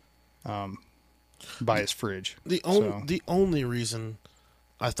 By his fridge. The only reason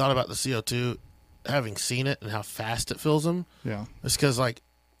I thought about the CO2, having seen it and how fast it fills them, is because like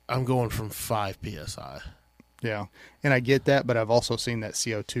I'm going from 5 psi. Yeah, and I get that, but I've also seen that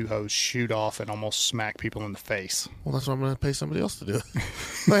CO2 hose shoot off and almost smack people in the face. Well, that's why I'm going to pay somebody else to do it.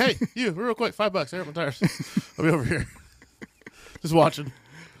 Like, hey, you, real quick, $5, air up my tires. I'll be over here, just watching.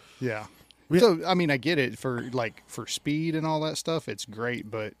 Yeah. So I mean, I get it for speed and all that stuff. It's great,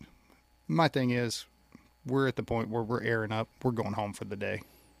 but my thing is, we're at the point where we're airing up. We're going home for the day,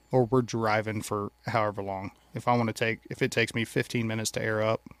 or we're driving for however long. If it takes me 15 minutes to air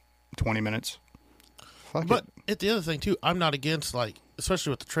up, 20 minutes. But the other thing too, I'm not against, like, especially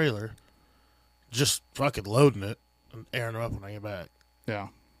with the trailer, just fucking loading it and airing it up when I get back. Yeah,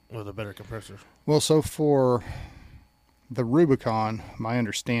 with a better compressor. Well, so for the Rubicon, my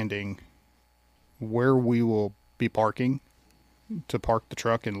understanding, where we will be parking to park the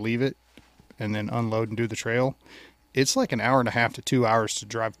truck and leave it and then unload and do the trail, it's like an hour and a half to 2 hours to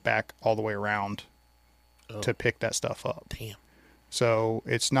drive back all the way around to pick that stuff up. Damn. So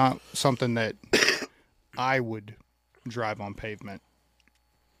it's not something that I would drive on pavement.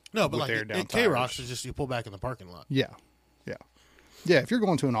 No, but with like air down at tires. K-Rocks is just you pull back in the parking lot. Yeah. Yeah, if you're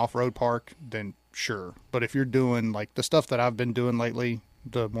going to an off-road park, then sure. But if you're doing like the stuff that I've been doing lately,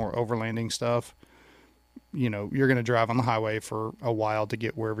 the more overlanding stuff, you're going to drive on the highway for a while to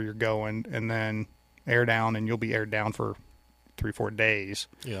get wherever you're going, and then air down, and you'll be aired down for 3-4 days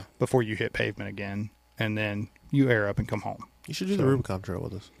before you hit pavement again, and then you air up and come home. You should do the Rubicon Trail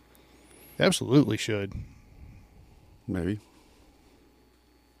with us. Absolutely should. Maybe.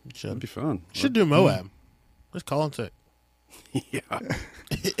 You should. That'd be fun. Should do Moab. Just call in sick. Yeah.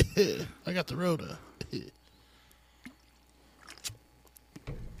 I got the Rhoda.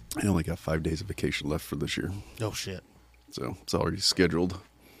 I only got 5 days of vacation left for this year. No shit. So it's already scheduled.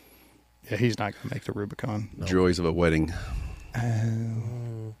 Yeah, he's not going to make the Rubicon. Nope. Joys of a wedding.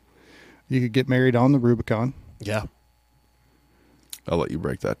 You could get married on the Rubicon. Yeah. I'll let you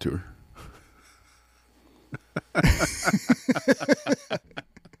break that to her.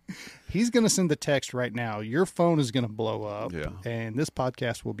 He's going to send the text right now. Your phone is going to blow up, and this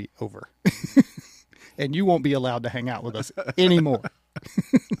podcast will be over. And you won't be allowed to hang out with us anymore.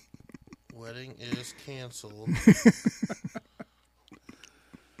 Wedding is canceled.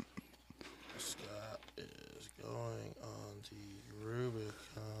 Scott is going on the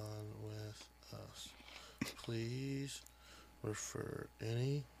Rubicon with us. Please refer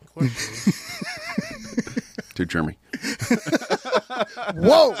any questions To Jeremy.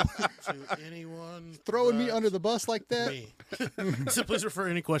 Whoa! to anyone. Throwing me but under the bus like that? me. So please refer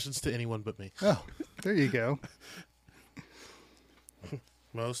any questions to anyone but me. Oh, there you go.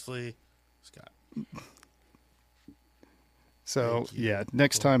 Mostly Scott. So, yeah,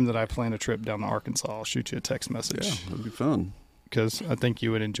 next time that I plan a trip down to Arkansas, I'll shoot you a text Yeah, message. that'd be fun. Because I think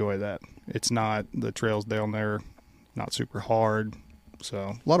you would enjoy that. It's not, the trails down there, not super hard. So,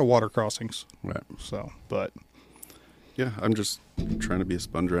 a lot of water crossings. Right. So, but Yeah, I'm just trying to be a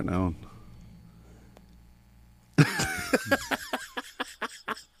sponge right now.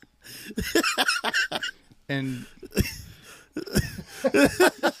 and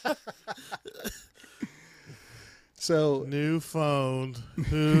so New phone.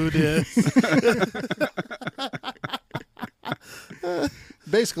 Who dis?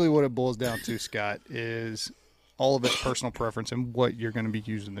 basically what it boils down to, Scott, is all of it's personal preference and what you're going to be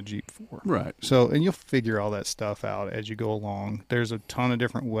using the Jeep for. Right. So, and you'll figure all that stuff out as you go along. There's a ton of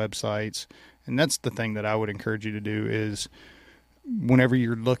different websites, and that's the thing that I would encourage you to do is whenever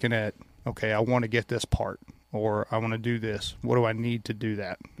you're looking at, okay, I want to get this part or I want to do this, what do I need to do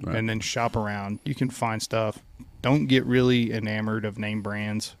that? Right. And then shop around. You can find stuff. Don't get really enamored of name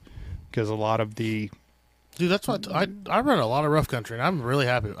brands because a lot of the Dude, that's what I run a lot of rough country, and I'm really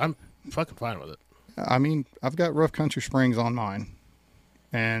happy. I'm fucking fine with it. I mean, I've got Rough Country Springs on mine,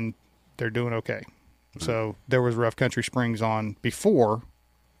 and they're doing okay. So there was Rough Country Springs on before,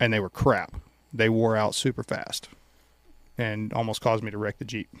 and they were crap. They wore out super fast and almost caused me to wreck the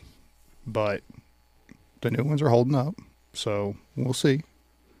Jeep. But the new ones are holding up, so we'll see.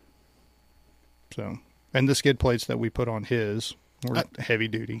 So, and the skid plates that we put on his were heavy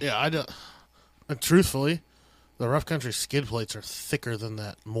duty. Yeah, I don't. And truthfully, the rough country skid plates are thicker than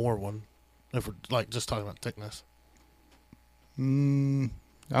that Moore one. If we're like just talking about thickness, I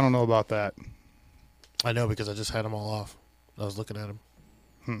don't know about that. I know because I just had them all off. I was looking at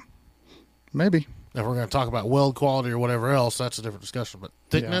them. Maybe. If we're going to talk about weld quality or whatever else, that's a different discussion. But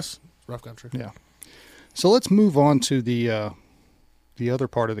thickness, rough country. Yeah. So let's move on to the other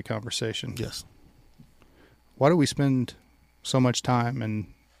part of the conversation. Yes. Why do we spend so much time and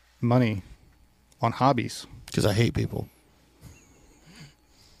money on hobbies Because I hate people.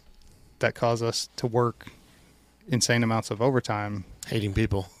 that cause us to work insane amounts of overtime? Hating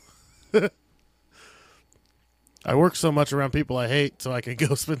people. I work so much around people I hate so I can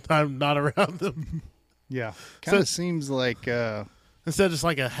go spend time not around them. Yeah. Kind of seems like, Instead of just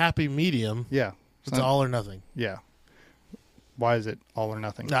like a happy medium, yeah. it's all or nothing. Yeah. Why is it all or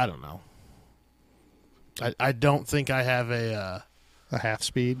nothing? I don't know. I don't think I have a half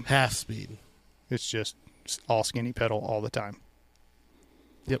speed. half speed. It's just all skinny pedal all the time.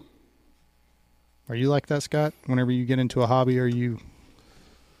 Yep. Are you like that, Scott? Whenever you get into a hobby, are you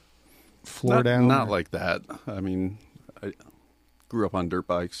floor down? Not like that. I mean, I grew up on dirt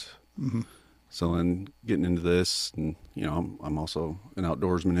bikes. Mm-hmm. So then getting into this, and you know, I'm also an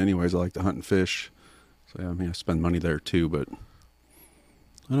outdoorsman anyways. I like to hunt and fish. So yeah, I mean, I spend money there too, but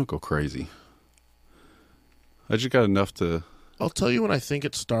I don't go crazy. I just got enough to. I'll tell you when I think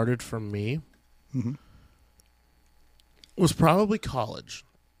it started for me. Mm-hmm. Was probably college.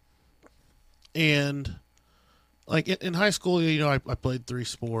 And like in high school, you know, I played 3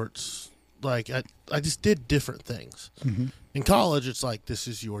 sports, Like, I just did different things. Mm-hmm. In college, it's like, this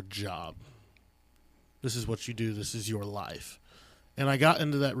is your job. This is what you do. This is your life. And I got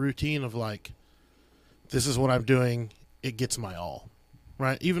into that routine of, like, this is what I'm doing. It gets my all,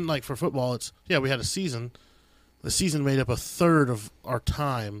 right? Even, like, for football, it's, yeah, we had a season. The season made up a third of our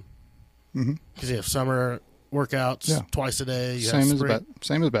time because you have summer workouts twice a day. You have spring.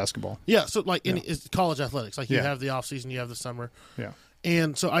 Same as basketball. Yeah, so, like, it's college athletics. Like, you have the off season, you have the summer. Yeah.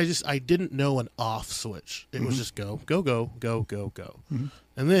 And so I didn't know an off switch. It was just go, go, go, go, go, go. Mm-hmm.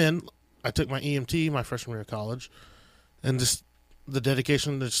 And then I took my EMT my freshman year of college, and just the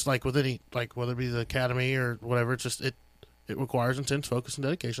dedication that's like with any, like whether it be the academy or whatever, it's just it requires intense focus and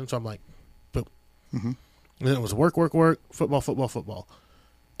dedication. So I'm like, boom. Mm-hmm. And then it was work, work, work, football, football, football.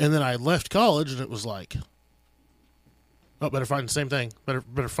 And then I left college, and it was like, oh, better find the same thing.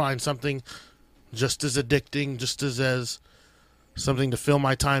 Better find something just as addicting, just as something to fill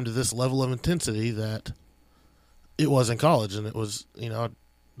my time to this level of intensity that it was in college. And it was, you know,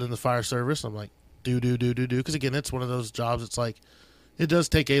 in the fire service, I'm like, do. Because, again, it's one of those jobs, it's like, it does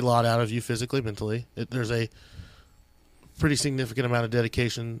take a lot out of you physically, mentally. There's a pretty significant amount of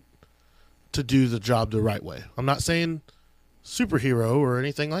dedication to do the job the right way. I'm not saying superhero or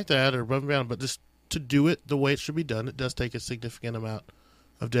anything like that or above and beyond, but just to do it the way it should be done, it does take a significant amount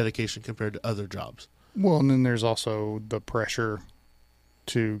of dedication compared to other jobs. Well, and then there's also the pressure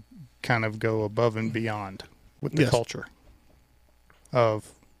to kind of go above and beyond with the culture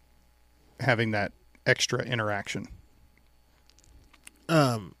of having that extra interaction.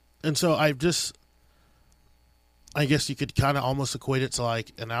 And so I guess you could kind of almost equate it to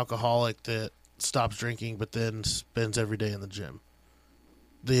like an alcoholic that stops drinking but then spends every day in the gym.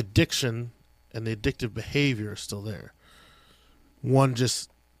 The addiction and the addictive behavior is still there. One just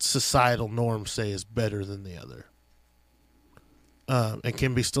societal norms say is better than the other. And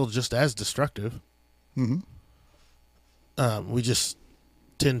can be still just as destructive. Mm-hmm. We just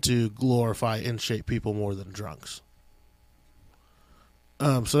tend to glorify in-shape people more than drunks.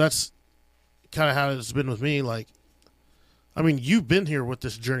 So that's kind of how it's been with me. Like, I mean, you've been here with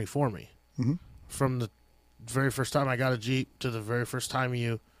this journey for me. Mm-hmm. From the very first time I got a Jeep to the very first time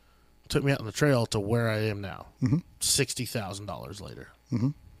you took me out on the trail to where I am now. Mm-hmm. $60,000 later. Mm-hmm.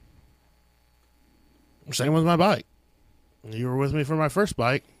 Same with my bike. You were with me for my first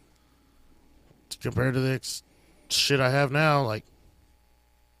bike. Compared to the shit I have now, like,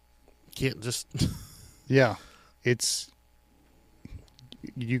 can't just... Yeah. It's...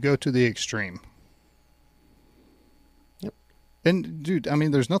 You go to the extreme. Yep. And, dude, I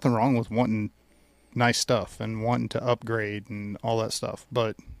mean, there's nothing wrong with wanting nice stuff and wanting to upgrade and all that stuff.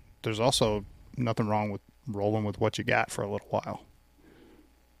 But there's also nothing wrong with rolling with what you got for a little while.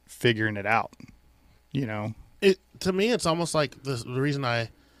 Figuring it out. You know? To me, it's almost like the reason I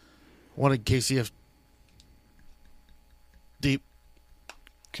wanted KCF deep.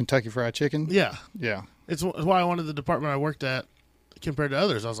 Kentucky Fried Chicken? Yeah. Yeah. It's why I wanted the department I worked at compared to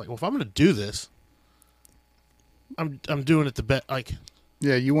others. I was like, well, if I'm going to do this, I'm doing it the best. Like,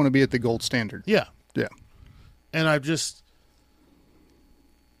 yeah, you want to be at the gold standard. Yeah. Yeah. And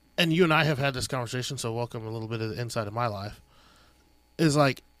and you and I have had this conversation, so welcome a little bit of the inside of my life, is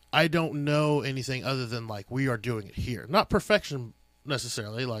like, I don't know anything other than, like, we are doing it here. Not perfection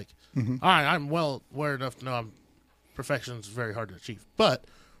necessarily. Like, all right, I'm well aware enough to know perfection is very hard to achieve. But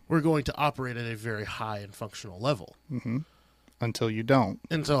we're going to operate at a very high and functional level. Mm-hmm. Until you don't.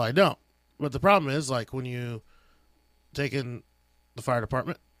 Until I don't. But the problem is, like, when you take in the fire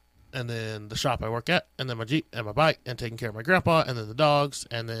department, and then the shop I work at, and then my Jeep and my bike, and taking care of my grandpa, and then the dogs,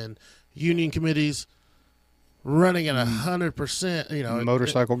 and then union committees, running at 100%, you know.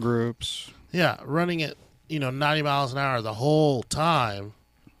 Motorcycle groups. Yeah, running at, 90 miles an hour the whole time.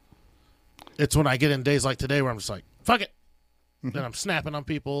 It's when I get in days like today where I'm just like, fuck it. Mm-hmm. And I'm snapping on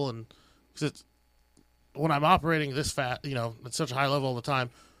people. And cause when I'm operating this fast, at such a high level all the time,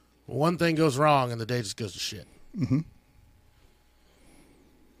 one thing goes wrong and the day just goes to shit. Mm-hmm.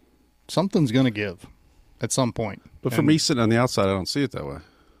 Something's going to give at some point. But for me sitting on the outside, I don't see it that way.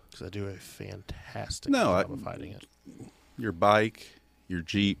 Because I do a fantastic job of hiding it. Your bike, your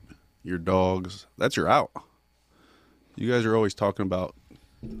Jeep, your dogs, that's your out. You guys are always talking about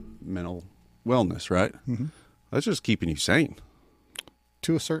mental wellness, right? Mm-hmm. That's just keeping you sane.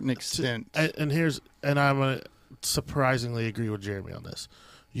 To a certain extent. And I'm going to surprisingly agree with Jeremy on this.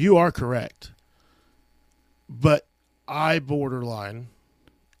 You are correct. But I borderline.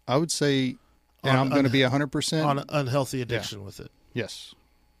 I would say, and I'm going to be 100%. On unhealthy addiction with it. Yes.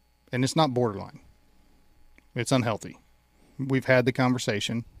 And it's not borderline. It's unhealthy. We've had the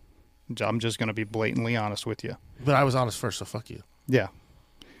conversation. I'm just going to be blatantly honest with you. But I was honest first, so fuck you. Yeah.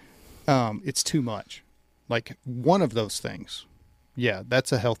 It's too much. Like one of those things, yeah,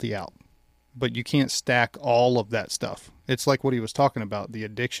 that's a healthy out. But you can't stack all of that stuff. It's like what he was talking about, the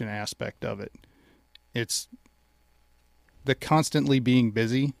addiction aspect of it. It's the constantly being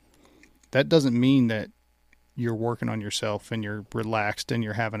busy. That doesn't mean that you're working on yourself and you're relaxed and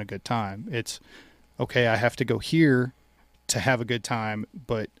you're having a good time. It's, okay, I have to go here to have a good time,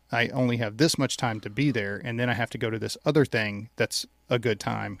 but I only have this much time to be there, and then I have to go to this other thing that's a good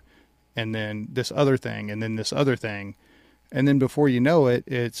time, and then this other thing, and then this other thing. And then before you know it,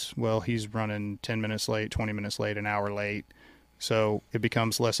 it's, well, he's running 10 minutes late, 20 minutes late, an hour late. So it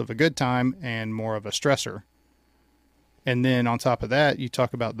becomes less of a good time and more of a stressor. And then on top of that, you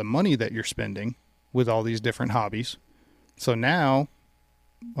talk about the money that you're spending with all these different hobbies. So now,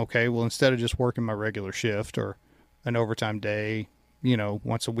 okay, well, instead of just working my regular shift or an overtime day,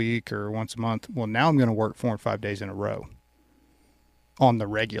 once a week or once a month, well, now I'm going to work 4 and 5 days in a row on the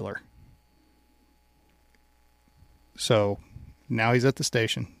regular. So now he's at the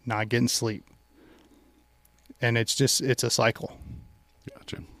station, not getting sleep. And it's a cycle.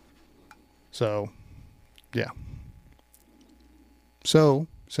 Gotcha. So, yeah. So,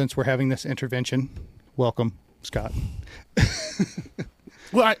 since we're having this intervention, welcome, Scott.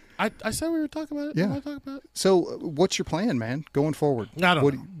 Well, I said we were talking about it. Yeah. Did I talk about it? So, what's your plan, man, going forward? I don't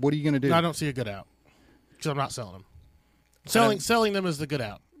know. What are you going to do? I don't see a good out because I'm not selling them. Selling them is the good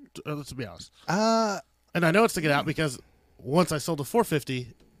out. Let's be honest. And I know it's the good out because once I sold the 450,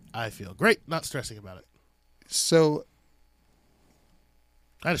 I feel great, not stressing about it. So,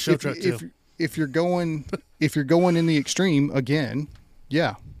 I had a show truck too. If you're going in the extreme again,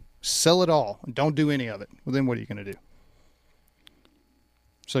 yeah, sell it all. Don't do any of it. Well, then what are you going to do?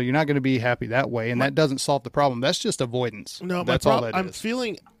 So you're not going to be happy that way, and that doesn't solve the problem. That's just avoidance. No, that's all that I'm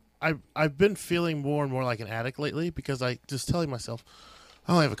is. I've been feeling more and more like an addict lately because I just telling myself,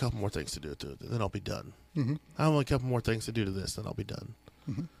 I only have a couple more things to do to it, then I'll be done. Mm-hmm. I have only a couple more things to do to this, then I'll be done.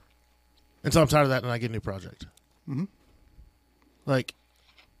 Mm-hmm. And so I'm tired of that, and I get a new project. Mm-hmm. Like,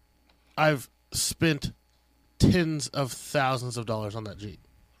 I've spent tens of thousands of dollars on that Jeep.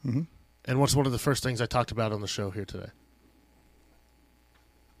 Mm-hmm. And what's one of the first things I talked about on the show here today?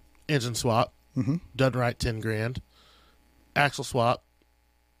 Engine swap, Mm-hmm. done right, 10 grand. Axle swap,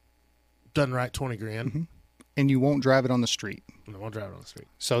 done right, 20 grand. Mm-hmm. And you won't drive it on the street. And I won't drive it on the street.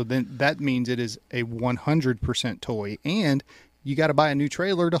 So then that means it is a 100% toy, and you got to buy a new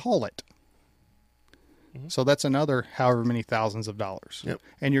trailer to haul it. Mm-hmm. So that's another however many thousands of dollars. Yep.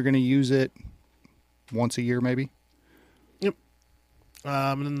 And you're going to use it once a year, maybe? Yep.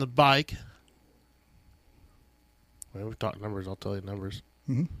 And then the bike. Well, we've talked numbers. I'll tell you numbers.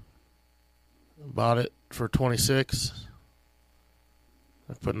 Mm-hmm. Bought it for 26.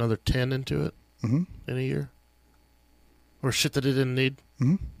 I put another 10 into it Mm-hmm. in a year. Or shit that it didn't need.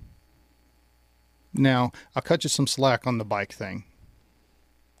 Mm-hmm. Now, I'll cut you some slack on the bike thing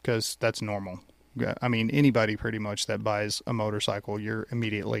because that's normal. I mean, anybody pretty much that buys a motorcycle, you're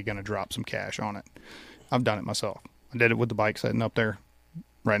immediately going to drop some cash on it. I've done it myself. I did it with the bike sitting up there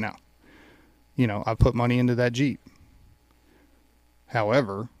right now. I put money into that Jeep.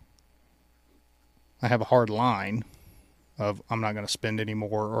 However, I have a hard line of I'm not going to spend any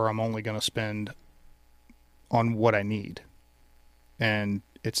more, or I'm only going to spend on what I need. And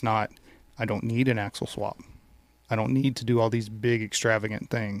it's not, I don't need an axle swap. I don't need to do all these big extravagant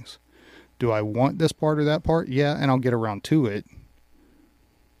things. Do I want this part or that part? Yeah, and I'll get around to it.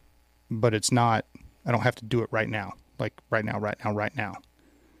 But it's not, I don't have to do it right now. Like right now.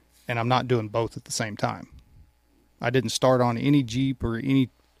 And I'm not doing both at the same time. I didn't start on any Jeep or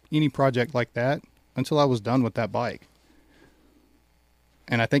any project like that until I was done with that bike.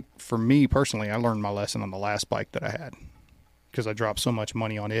 And I think for me personally, I learned my lesson on the last bike that I had because I dropped so much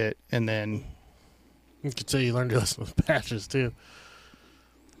money on it. And then You could say you learned your lesson with patches too.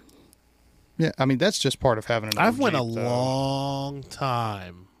 yeah, I mean, that's just part of having an I've old went Jeep, a though. long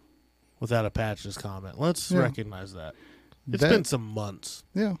time without a patches comment. Let's Yeah. recognize that. It's That- been some months.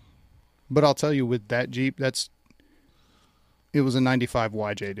 Yeah. But I'll tell you, with that Jeep, it was a 95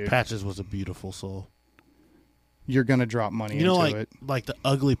 YJ, dude. Patches was a beautiful soul. You're going to drop money You know, into it. like the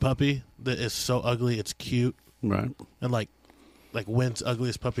ugly puppy that is so ugly it's cute, Right. and like wins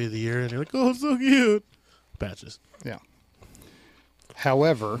ugliest puppy of the year, and you're like, oh, it's so cute. Patches. Yeah.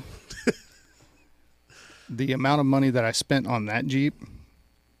 However, the amount of money that I spent on that Jeep,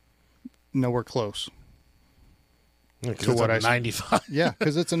 nowhere close. To what I said. 95. Yeah,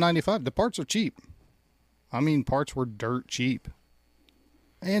 because it's a 95. The parts are cheap. I mean, parts were dirt cheap.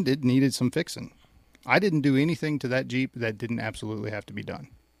 And it needed some fixing. I didn't do anything to that Jeep that didn't absolutely have to be done.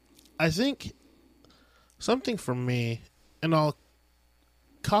 I think something for me, and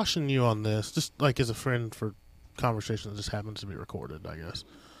caution you on this, just like as a friend for conversation that just happens to be recorded, I guess.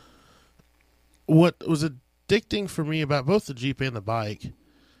 What was addicting for me about both the Jeep and the bike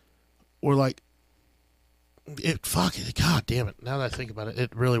were like, God damn it. Now that I think about it,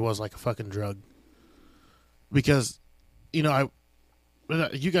 it really was like a fucking drug. Because, you guys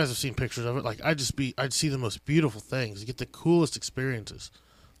have seen pictures of it. Like, I'd see the most beautiful things. You get the coolest experiences.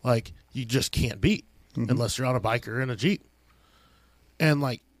 Like, you just can't beat unless you're on a bike or in a Jeep. And,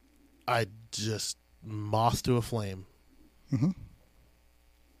 like, I just moth to a flame. Mm-hmm.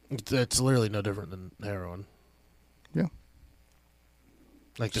 It's literally no different than heroin. Yeah.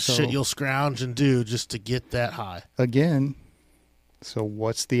 Like the shit you'll scrounge and do just to get that high. Again, so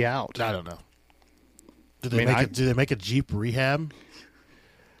what's the out? I don't know. Do they make a Jeep rehab?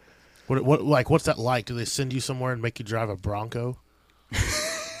 What's that like? Do they send you somewhere and make you drive a Bronco?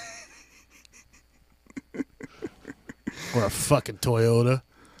 Or a fucking Toyota?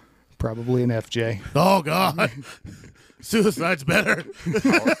 Probably an FJ. Oh, God. Suicide's better.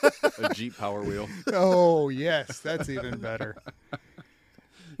 A Jeep Power Wheel. Oh, yes. That's even better.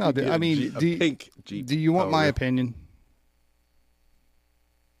 No, I mean, pink Jeep. Do you want Power my Wheel. opinion?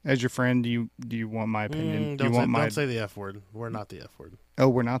 As your friend, do you want my opinion? Don't say the F word. We're not the F word. Oh,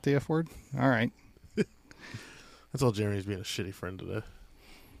 we're not the F word? All right. That's all Jeremy's being a shitty friend today.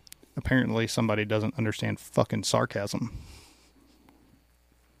 Apparently somebody doesn't understand fucking sarcasm.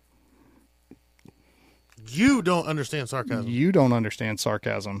 You don't understand sarcasm. You don't understand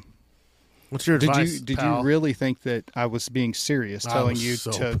sarcasm. What's your advice, Did pal? you really think that I was being serious telling you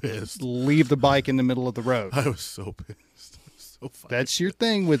to pissed. leave the bike in the middle of the road? I was so pissed. So fucking That's your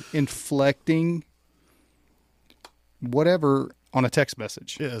thing with inflecting whatever on a text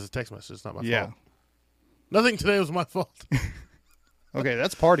message. Yeah, it's a text message. It's not my Yeah. fault. Nothing today was my fault. Okay,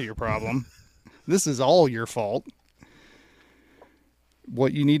 that's part of your problem. This is all your fault.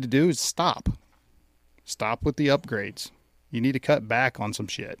 What you need to do is stop. Stop with the upgrades. You need to cut back on some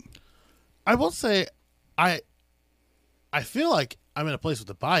shit. I will say, I feel like I'm in a place with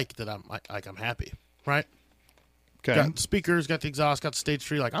the bike that I'm happy, right? Okay. Got the speakers, got the exhaust, got the stage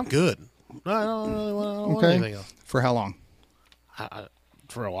tree. Like, I'm good. I don't really want Okay. anything else. For how long?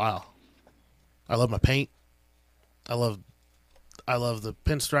 For a while. I love my paint. I love the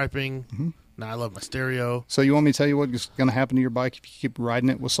pinstriping. Mm-hmm. Now I love my stereo. So you want me to tell you what's going to happen to your bike if you keep riding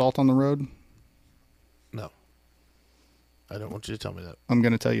it with salt on the road? No. I don't want you to tell me that. I'm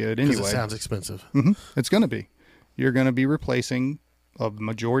going to tell you it Because anyway. it sounds expensive. Mm-hmm. It's going to be. You're going to be replacing a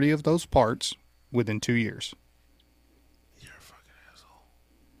majority of those parts within 2 years. You're a fucking asshole.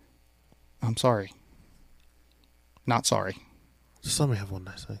 I'm sorry. Not sorry. Just let me have one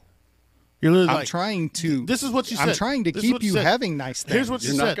nice thing. You're literally I'm trying to. This is what you said. I'm trying to This is keep what you said. having nice things. Here's what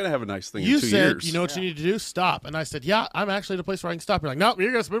You're you not said. going to have a nice thing You in 2 said, years. you know what you need to do? Stop. And I said, yeah, I'm actually at a place where I can stop. You're like, nope,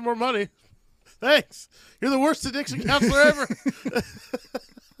 you're going to spend more money. Thanks. You're the worst addiction counselor ever.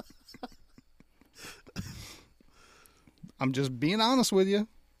 I'm just being honest with you.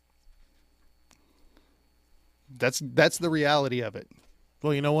 That's the reality of it.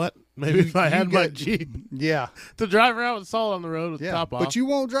 Well, you know what? Maybe if I had my Jeep Yeah. to drive around with salt on the road with the top off. But you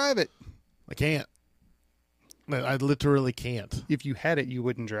won't drive it. I can't. I literally can't. If you had it, you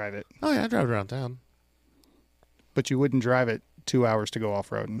wouldn't drive it. Oh, yeah, I drive around town. But you wouldn't drive it 2 hours to go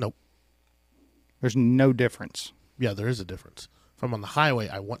off-road. Nope. There's no difference. Yeah, there is a difference. If I'm on the highway,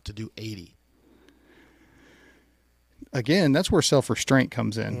 I want to do 80. Again, that's where self-restraint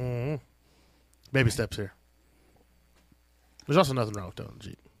comes in. Mm-hmm. Baby steps here. There's also nothing wrong with towing the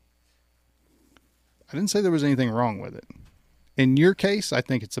Jeep. I didn't say there was anything wrong with it. In your case, I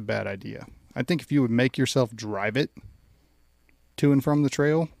think it's a bad idea. I think if you would make yourself drive it to and from the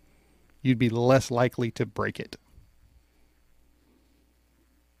trail, you'd be less likely to break it.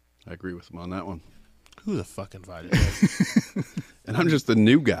 I agree with him on that one. Who the fuck invited me? And I'm just the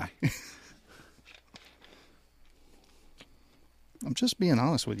new guy. I'm just being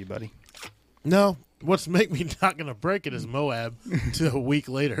honest with you, buddy. No, what's make me not going to break it is Moab to a week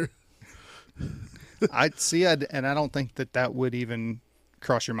later. I see, and I don't think that would even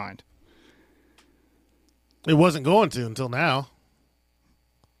cross your mind. It wasn't going to until now.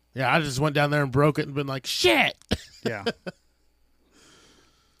 Yeah, I just went down there and broke it and been like, shit. Yeah.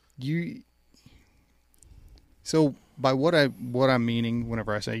 So by what I'm meaning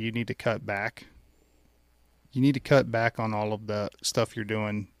whenever I say you need to cut back, you need to cut back on all of the stuff you're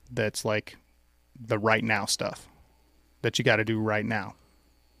doing that's like the right now stuff that you got to do right now.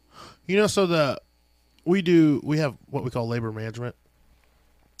 You know, so we have what we call labor management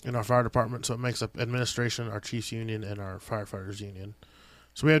in our fire department. So it makes up administration, our chiefs union, and our firefighters union.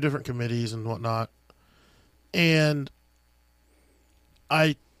 So we have different committees and whatnot. And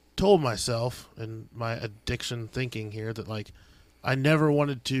I told myself in my addiction thinking here that, like, I never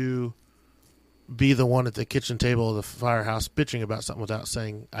wanted to be the one at the kitchen table of the firehouse bitching about something without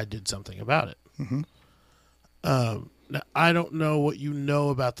saying I did something about it. Mm-hmm. Now, I don't know what you know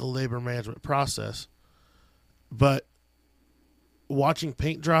about the labor management process, but watching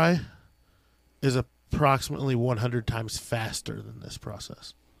paint dry is approximately 100 times faster than this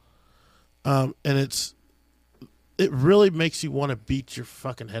process. And it really makes you want to beat your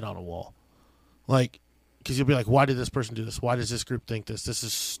fucking head on a wall. Like, because you'll be like, why did this person do this? Why does this group think this? This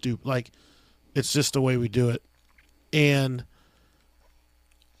is stupid. Like, it's just the way we do it. And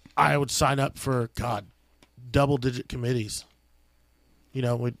I would sign up for, God, double-digit committees. You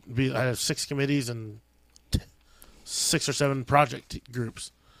know, I have 6 committees and 6 or 7 project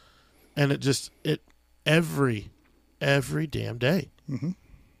groups. And it every damn day. Mm-hmm.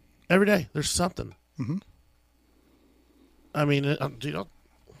 Every day, there's something. Mm-hmm. I mean,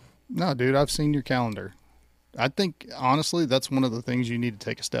 No, dude, I've seen your calendar. I think, honestly, that's one of the things you need to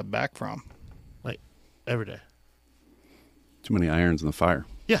take a step back from. like, every day. Too many irons in the fire.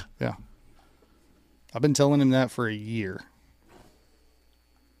 Yeah. Yeah. I've been telling him that for a year.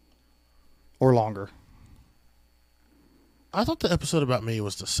 Or longer. I thought the episode about me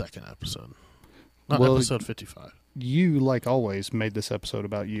was the second episode. Not Well, episode 55. You, like always, made this episode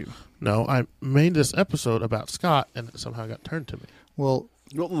about you. No, I made this episode about Scott, and it somehow got turned to me. Well,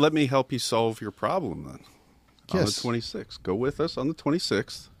 Let me help you solve your problem then. Yes. On the 26th. Go with us on the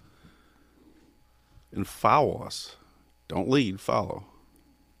 26th and follow us. Don't lead, follow.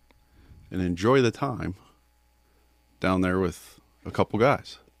 And enjoy the time down there with a couple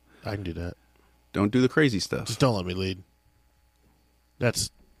guys. I can do that. Don't do the crazy stuff. Just don't let me lead.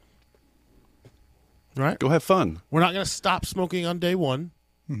 That's right. Go have fun. We're not going to stop smoking on day one.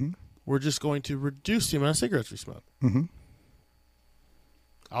 mm-hmm. We're just going to reduce the amount of cigarettes we smoke. Mm-hmm.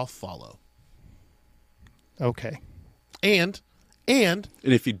 I'll follow. Okay. And And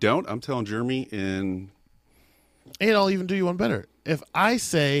if you don't, I'm telling Jeremy And I'll even do you one better. If I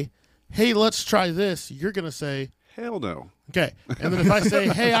say, hey, let's try this, you're going to say, hell no. okay. And then if I say,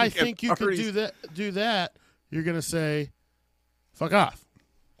 hey, I You think you could already- do that, you're going to say, fuck off.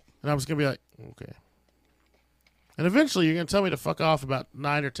 And I'm just going to be like, okay. And eventually you're going to tell me to fuck off about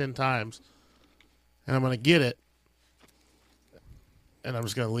 9 or 10 times. And I'm going to get it. And I'm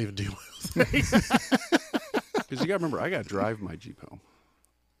just going to leave and do my own thing. Because you got to remember, I got to drive my Jeep home.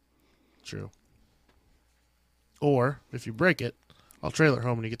 True. Or, if you break it, I'll trailer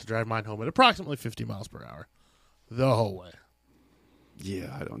home and you get to drive mine home at approximately 50 miles per hour. The whole way.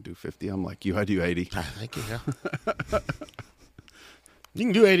 Yeah, I don't do 50. I'm like you. I do 80. Thank you, yeah. You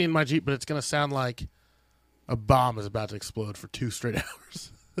can do 80 in my Jeep, but it's going to sound like a bomb is about to explode for 2 straight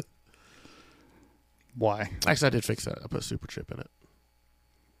hours. Why? Actually, I did fix that. I put a super chip in it.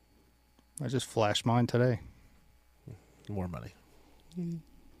 I just flashed mine today. More money. You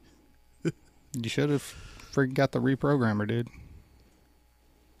should have freaking got the reprogrammer, dude.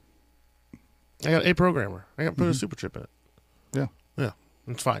 I got a programmer. I got to put a super chip in it. Yeah. Yeah.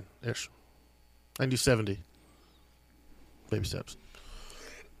 It's fine. Ish. I can do 70. Baby steps.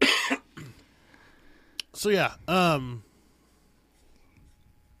 So yeah.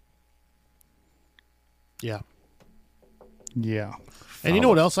 Yeah. Yeah. And you know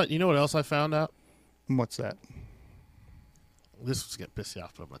what else I found out? What's that? This was gonna piss you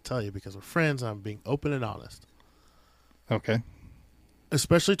off, but I'm gonna tell you because we're friends and I'm being open and honest. Okay.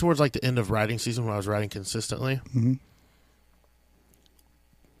 Especially towards like the end of riding season when I was riding consistently. Mm-hmm.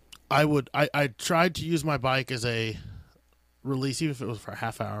 I tried to use my bike as a release, even if it was for a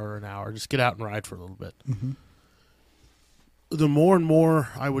half hour or an hour, just get out and ride for a little bit. Mm-hmm. The more and more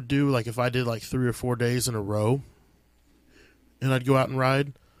I would do, like if I did like 3 or 4 days in a row and I'd go out and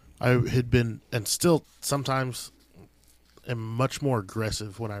ride, I had been, and still sometimes am much more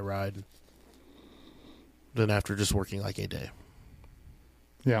aggressive when I ride than after just working like a day.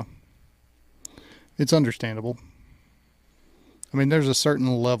 Yeah. It's understandable. I mean, there's a certain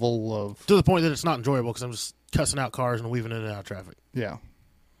level of... To the point that it's not enjoyable because I'm just cussing out cars and weaving in and out of traffic. Yeah.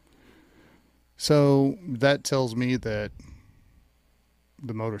 So that tells me that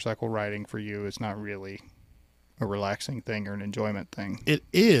the motorcycle riding for you is not really a relaxing thing or an enjoyment thing. It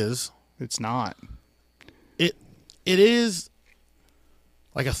is. It's not. It is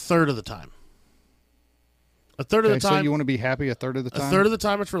like a third of the time. A third of the time. So you want to be happy a third of the time? A third of the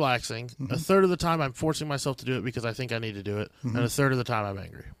time it's relaxing. Mm-hmm. A third of the time I'm forcing myself to do it because I think I need to do it. Mm-hmm. And a third of the time I'm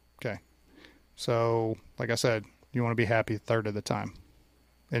angry. Okay. So, like I said, you want to be happy a third of the time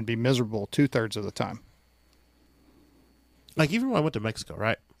and be miserable 2/3 of the time. Like even when I went to Mexico,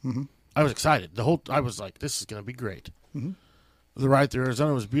 right? Mm-hmm. I was excited. I was like, this is going to be great. Mm-hmm. the ride through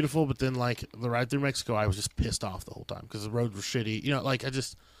Arizona was beautiful, but then like the ride through Mexico, I was just pissed off the whole time because the roads were shitty. You know, like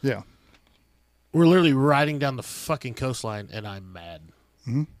Yeah. we're literally riding down the fucking coastline, and I'm mad.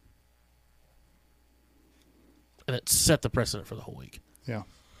 Mm-hmm. And it set the precedent for the whole week. Yeah.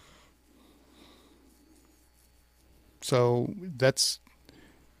 So that's,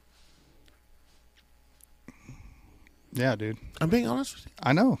 yeah, dude. I'm being honest with you.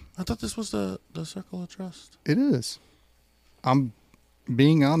 I know. I thought this was the circle of trust. It is. I'm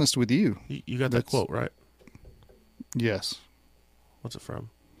being honest with you. You got that quote, right? Yes. What's it from?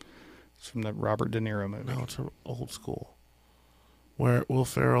 It's from the Robert De Niro movie. No, it's from Old School. Where Will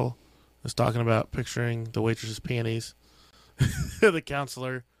Ferrell is talking about picturing the waitress's panties. The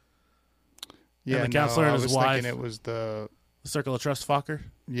counselor. Yeah, and the counselor and I his was wife. thinking it was the Circle of Trust Fokker?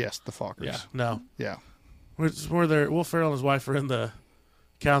 yes, the Fockers. Yeah. No. Yeah. Where Will Ferrell and his wife are in the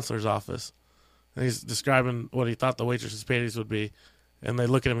counselor's office. And he's describing what he thought the waitress's panties would be. And they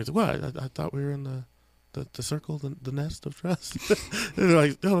look at him and say, "What? I thought we were in the circle, the nest of trust." And they're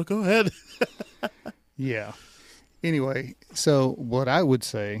like, "No, go ahead." Yeah. Anyway, so what I would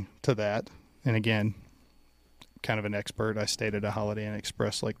say to that, and again, kind of an expert, I stayed at a Holiday Inn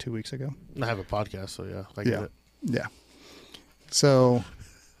Express like 2 weeks ago. I have a podcast, so yeah, I get it. Yeah. So,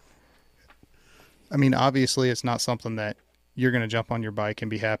 I mean, obviously, it's not something that you're going to jump on your bike and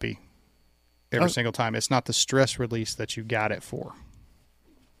be happy every single time. It's not the stress release that you got it for.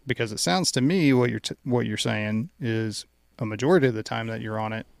 Because it sounds to me what you're saying is a majority of the time that you're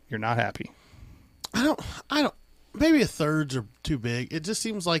on it, you're not happy. I don't. Maybe a thirds are too big. It just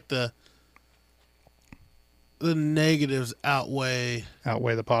seems like the negatives outweigh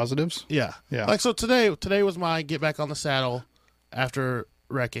the positives. Yeah. Yeah. Like so today was my get back on the saddle after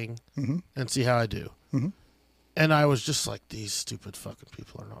wrecking and see how I do. Mm-hmm. And I was just like, these stupid fucking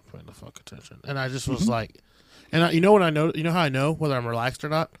people are not paying the fuck attention. And I just was like, and you know how I know whether I'm relaxed or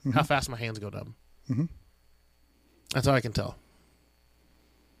not? How fast my hands go numb. Mm-hmm. That's how I can tell.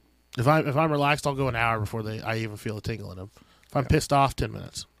 If I'm relaxed, I'll go an hour before I even feel a tingle in them. If I'm pissed off, 10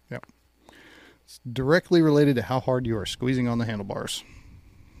 minutes. Yeah. It's directly related to how hard you are squeezing on the handlebars.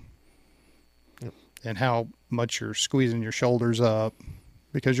 Yep. And how much you're squeezing your shoulders up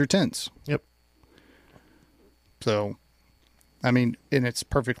because you're tense. Yep. So, I mean, and it's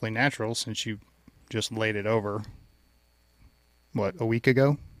perfectly natural since you just laid it over, a week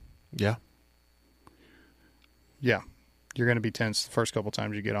ago? Yeah. Yeah. You're going to be tense the first couple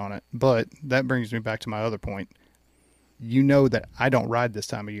times you get on it. But that brings me back to my other point. You know that I don't ride this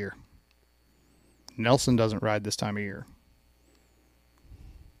time of year. Nelson doesn't ride this time of year.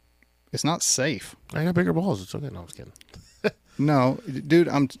 It's not safe. I got bigger balls. It's okay. No, I'm just kidding. No, dude,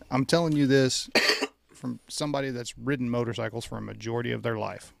 I'm telling you this from somebody that's ridden motorcycles for a majority of their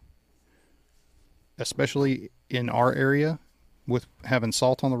life. Especially in our area with having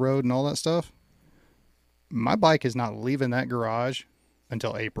salt on the road and all that stuff. My bike is not leaving that garage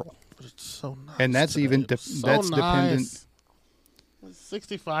until April. But it's so nice. And that's today. even It's that's so dependent. nice. It's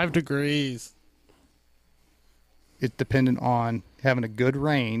 65 degrees. It's dependent on having a good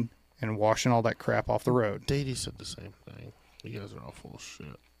rain and washing all that crap off the road. Dadey said the same thing. You guys are all full of shit.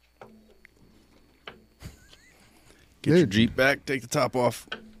 Get your Jeep back. Take the top off.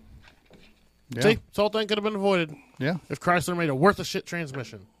 Yeah. See, this whole thing could have been avoided Yeah. if Chrysler made a worth of shit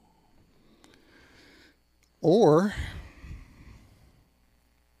transmission. Or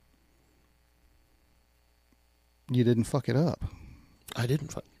you didn't fuck it up. I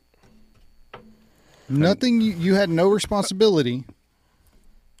didn't. Nothing. You had no responsibility.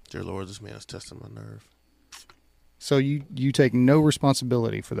 Dear Lord, this man is testing my nerve. So you take no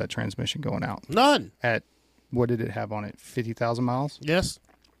responsibility for that transmission going out. None. At, what did it have on it? 50,000 miles? Yes.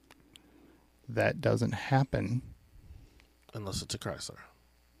 That doesn't happen Unless it's a Chrysler.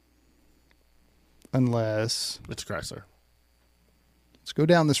 unless, It's a Chrysler. let's go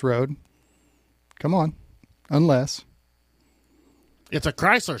down this road. Come on. Unless. It's a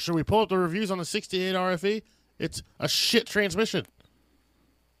Chrysler. Should we pull up the reviews on the 68 RFE? It's a shit transmission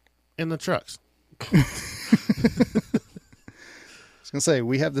in the trucks. I was going to say,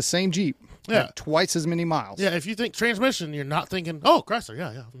 we have the same Jeep. Yeah. At twice as many miles. Yeah, if you think transmission, you're not thinking, oh, Chrysler.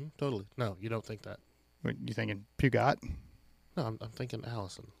 Yeah, totally. No, you don't think that. What, you thinking Peugeot? No, I'm thinking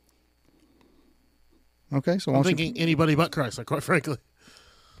Allison. Okay, so I'm thinking anybody but Chrysler, quite frankly.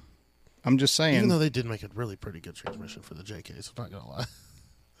 I'm just saying. Even though they did make a really pretty good transmission for the JKs, I'm not going to lie.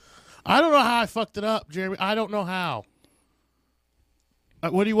 I don't know how I fucked it up, Jeremy. I don't know how.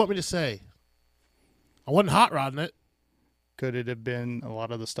 What do you want me to say? I wasn't hot rodding it. Could it have been a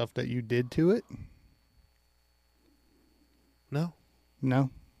lot of the stuff that you did to it? No. No.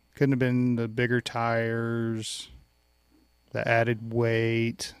 Couldn't have been the bigger tires. the added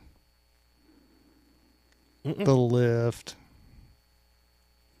weight, the lift.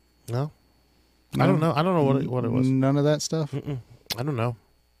 No. I don't know. I don't know what it was. None of that stuff? I don't know.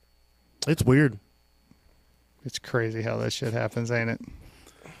 It's weird. It's crazy how that shit happens, ain't it?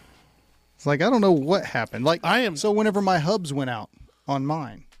 It's like, I don't know what happened. Like, so whenever my hubs went out on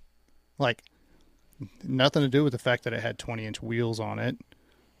mine, like, nothing to do with the fact that it had 20-inch wheels on it,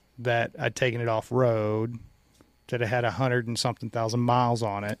 that I'd taken it off road, that it had 100 and something thousand miles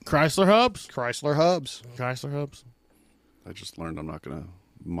on it. Chrysler hubs. I just learned I'm not going to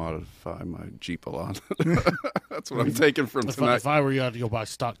modify my Jeep a lot. That's what I'm taking from tonight. If I were you, I'd go buy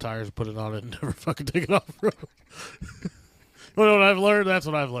stock tires and put it on it and never fucking take it off road. Well, what I've learned, that's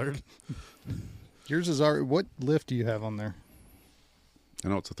what I've learned. Yours is our. What lift do you have on there? I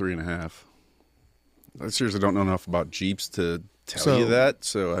know it's a 3.5. I seriously don't know enough about Jeeps to tell you that.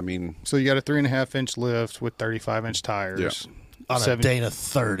 So, I mean. So you got a 3.5-inch lift with 35-inch tires. Yeah. On a Dana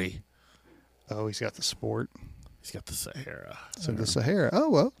 30. Oh, he's got the Sport. He's got the Sahara. So the Sahara. Oh,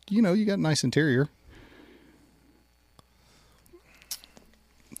 well, you know, you got a nice interior.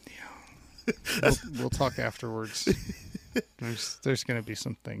 Yeah. We'll talk afterwards. There's going to be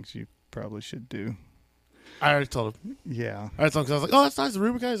some things you probably should do. I already told him. Yeah. I told him, I was like, oh, that's nice. The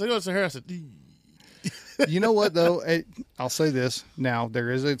Rubicon. He's like, oh, it's Sahara. I said, You know what, though? I'll say this. Now, there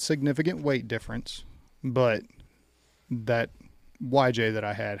is a significant weight difference, but that YJ that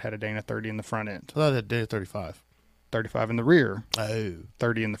I had a Dana 30 in the front end. I thought it had Dana 35. 35 in the rear. Oh.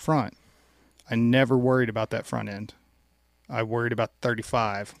 30 in the front. I never worried about that front end. I worried about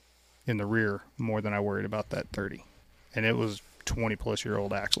 35 in the rear more than I worried about that 30. And it was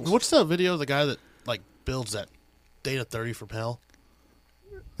 20-plus-year-old axles. What's that video of the guy that, like, builds that Dana 30 from hell?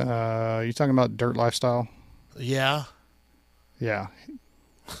 You talking about Dirt Lifestyle? Yeah. Yeah.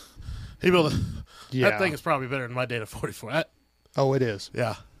 He built it. Yeah. That thing is probably better than my Dana 44. Oh, it is.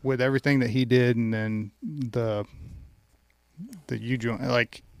 Yeah. With everything that he did, and then the U-joint,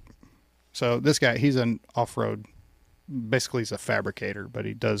 like, so this guy, he's an off-road, basically he's a fabricator, but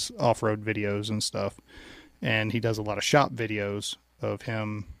he does off-road videos and stuff, and he does a lot of shop videos of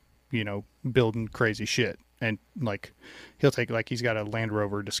him, you know, building crazy shit, and, like, he'll take, like, he's got a Land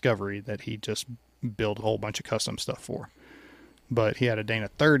Rover Discovery that he just built a whole bunch of custom stuff for, but he had a Dana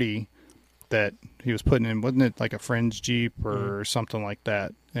 30 that he was putting in, wasn't it like a friend's Jeep or something like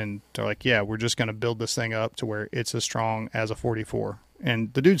that? And they're like, yeah, we're just going to build this thing up to where it's as strong as a 44.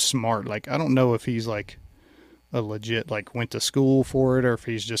 And the dude's smart. Like, I don't know if he's like a legit, like, went to school for it or if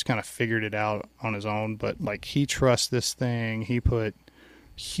he's just kind of figured it out on his own. But, like, he trusts this thing. He put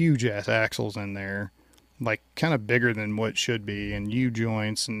huge ass axles in there, like, kind of bigger than what should be, and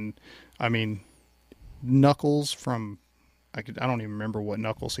U-joints. And, I mean, knuckles from, I don't even remember what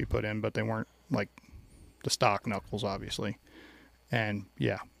knuckles he put in, but they weren't like the stock knuckles, obviously. And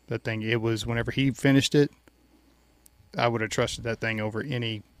yeah, that thing, it was, whenever he finished it, I would have trusted that thing over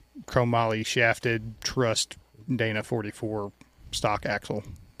any chromoly shafted trussed Dana 44 stock axle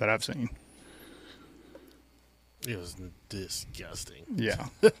that I've seen. It was disgusting. Yeah.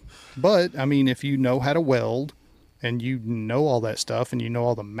 But, I mean, if you know how to weld and you know all that stuff and you know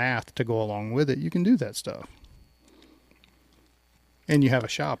all the math to go along with it, you can do that stuff. And you have a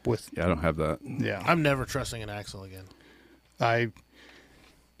shop with... Yeah, I don't have that. Yeah. I'm never trusting an axle again.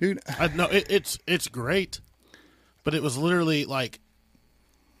 Dude... No, it's great, but it was literally like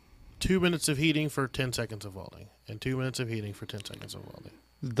 2 minutes of heating for 10 seconds of welding, and 2 minutes of heating for 10 seconds of welding.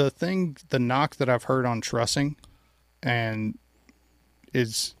 The knock that I've heard on trussing, and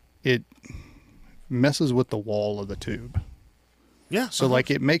it messes with the wall of the tube. Yeah. So, like,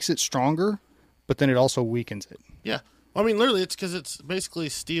 it makes it stronger, but then it also weakens it. Yeah. I mean, literally, it's because it's basically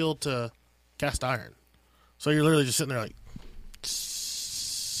steel to cast iron. So you're literally just sitting there like...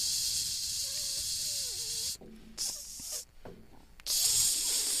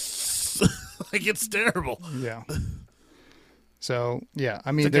 like, it's terrible. Yeah. So, yeah,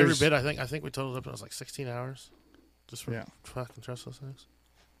 I mean, took every bit, I think we totaled up, and it was like 16 hours just for fucking trust those things.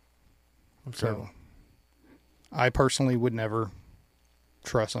 I'm terrible. I personally would never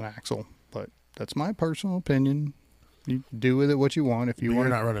truss an axle, but that's my personal opinion. You do with it what you want. If you want,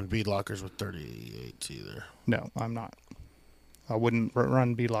 you're not running bead lockers with 38s either. No, I'm not. I wouldn't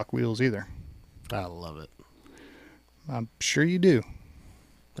run beadlock wheels either. I love it. I'm sure you do.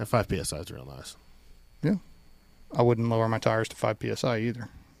 That 5 PSI is real nice. Yeah. I wouldn't lower my tires to 5 PSI either.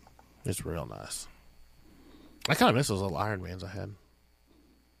 It's real nice. I kind of miss those little Iron Mans I had.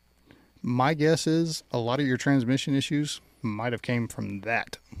 My guess is a lot of your transmission issues might have came from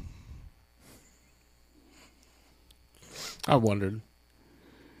that. I wondered.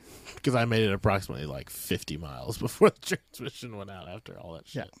 Because I made it approximately like 50 miles before the transmission went out after all that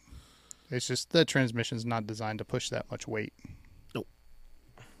shit. Yeah. It's just the transmission's not designed to push that much weight. Nope.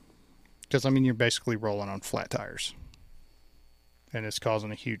 Because, I mean, you're basically rolling on flat tires. And it's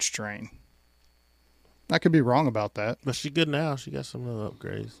causing a huge strain. I could be wrong about that. But she's good now. She got some little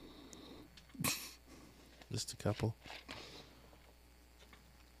upgrades. Just a couple.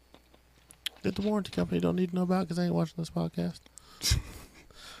 That the warranty company don't need to know about because they ain't watching this podcast.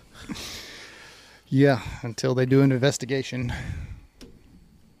 Yeah, until they do an investigation.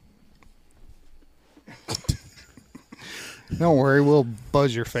 Don't worry, we'll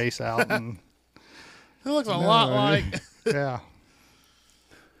buzz your face out. And, It looks a lot like... yeah.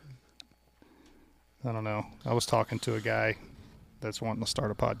 I don't know. I was talking to a guy that's wanting to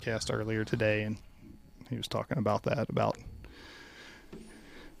start a podcast earlier today, and he was talking about that, about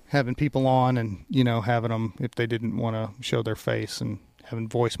having people on and, you know, having them, if they didn't want to show their face, and having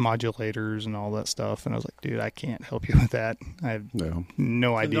voice modulators and all that stuff. And I was like, dude, I can't help you with that. I have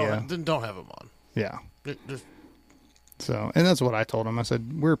no idea. Then don't have them on. Yeah. Just... So, and that's what I told him. I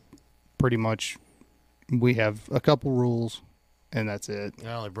said, we're pretty much, we have a couple rules, and that's it.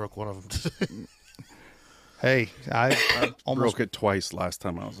 I only broke one of them today. Hey, I almost broke it twice last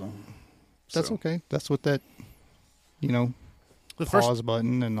time I was on. That's So, okay. That's what that, you know, The pause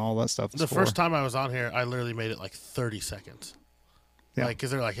button and all that stuff is The for. first time I was on here, I literally made it like 30 seconds. Yeah. Like,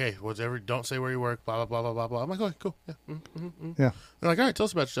 because they're like, hey, don't say where you work, blah, blah, blah, blah, blah, blah. I'm like, okay, cool. Yeah. Yeah. They're like, all right, tell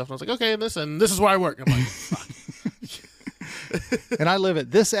us about yourself. And I was like, okay, and this is where I work. I'm like, fuck. And I live at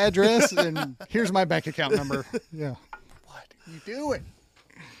this address, and here's my bank account number. Yeah. What are you doing?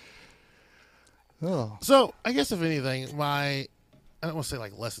 Oh. So, I guess if anything, I don't want to say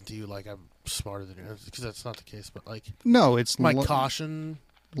like lesson to you, like I'm smarter than you, because that's not the case, but like No, it's my caution.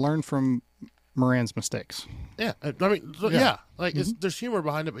 Learn from Moran's mistakes. Yeah. I mean, yeah. Like, there's humor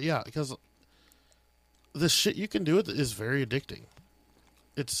behind it, but yeah, because the shit you can do with it is very addicting.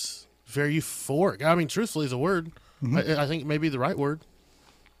 It's very euphoric. I mean, truthfully is a word. I think it may be the right word.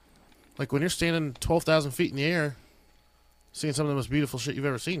 Like when you're standing 12,000 feet in the air, seeing some of the most beautiful shit you've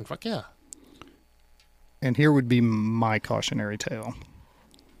ever seen. Fuck yeah. And here would be my cautionary tale.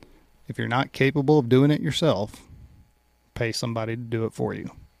 If you're not capable of doing it yourself, pay somebody to do it for you.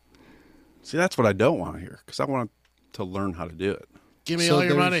 See, that's what I don't want to hear, because I want to learn how to do it. Give me all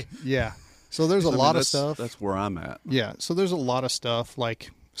your money. Yeah. So there's a lot of stuff. That's where I'm at. Yeah. So there's a lot of stuff like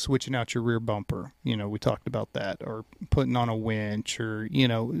switching out your rear bumper. You know, we talked about that. Or putting on a winch, or, you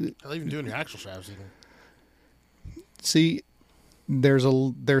know. Hell, even doing your axle shafts even. See, there's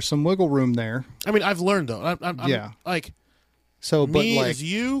some wiggle room there. I mean, I've learned, though. I'm Yeah. Like, so, but me like, as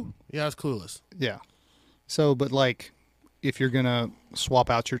you, yeah, I was clueless. yeah. So, but like, if you're going to swap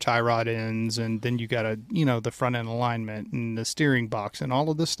out your tie rod ends, and then you got to, you know, the front end alignment and the steering box and all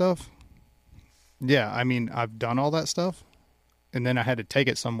of this stuff. Yeah. I mean, I've done all that stuff, and then I had to take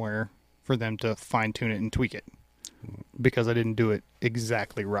it somewhere for them to fine tune it and tweak it because I didn't do it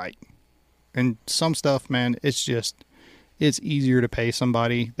exactly right. And some stuff, man, it's easier to pay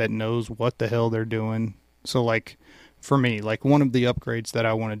somebody that knows what the hell they're doing. So like for me, like one of the upgrades that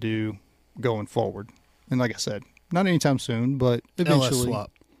I want to do going forward, and like I said, not anytime soon, but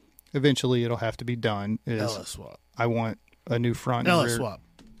eventually it'll have to be done, is LS swap. I want a new front and LS rear. swap.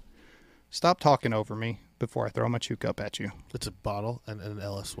 Stop talking over me before I throw my chook up at you. It's a bottle and an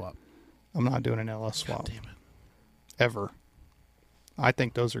LS swap. I'm not doing an LS swap. God damn it. Ever. I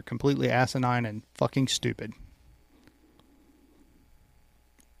think those are completely asinine and fucking stupid.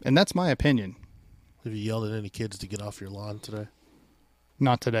 And that's my opinion. Have you yelled at any kids to get off your lawn today?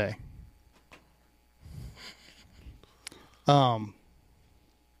 Not today.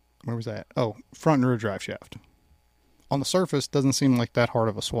 Where was that? Oh, front and rear drive shaft. On the surface, doesn't seem like that hard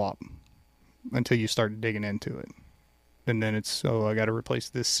of a swap until you start digging into it. And then it's, I got to replace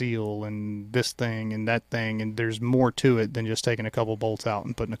this seal and this thing and that thing, and there's more to it than just taking a couple bolts out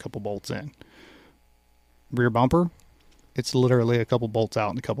and putting a couple bolts in. Rear bumper, it's literally a couple bolts out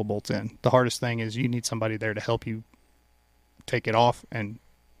and a couple bolts in. The hardest thing is you need somebody there to help you take it off and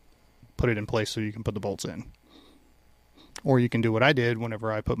put it in place so you can put the bolts in. Or you can do what I did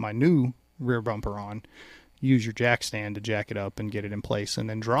whenever I put my new rear bumper on. Use your jack stand to jack it up and get it in place, and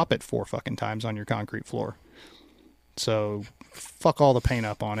then drop it 4 fucking times on your concrete floor. So fuck all the paint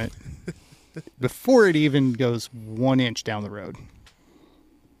up on it before it even goes 1 inch down the road.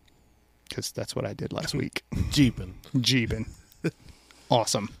 Because that's what I did last week. Jeeping.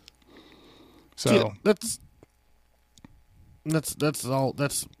 Awesome. So yeah, that's all.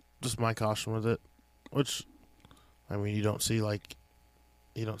 That's just my caution with it. Which, I mean, you don't seem like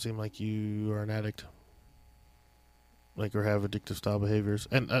you are an addict. like or have addictive style behaviors.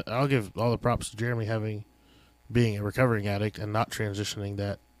 And I'll give all the props to Jeremy being a recovering addict and not transitioning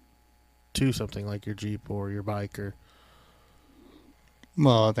that to something like your Jeep or your bike or.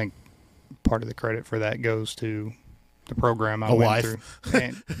 Well, I think part of the credit for that goes to the program I A went wife. through.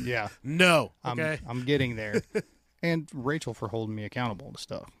 And, yeah. No. Okay. I'm getting there. And Rachel for holding me accountable to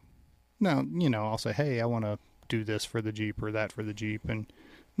stuff. Now, I'll say, hey, I want to do this for the Jeep or that for the Jeep. And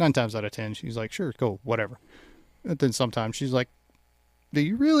 9 times out of 10, she's like, sure, cool, whatever. And then sometimes she's like, do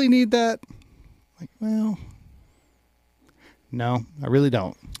you really need that? Like, well, no, I really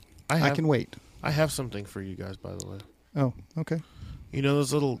don't. I can wait. I have something for you guys, by the way. Oh, okay. You know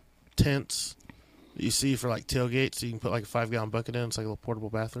those little tents that you see for like tailgates so you can put like a 5-gallon bucket in? It's like a little portable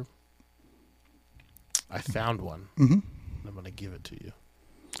bathroom. I found one. Mm-hmm. And I'm going to give it to you.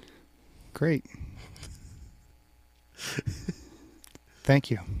 Great. Thank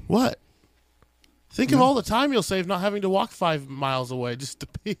you. What? Think of all the time you'll save not having to walk 5 miles away just to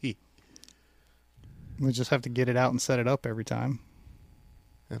pee. We just have to get it out and set it up every time.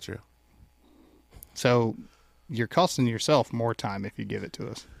 That's true. So you're costing yourself more time if you give it to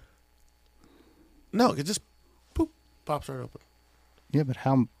us. No, it just pops right open. Yeah, but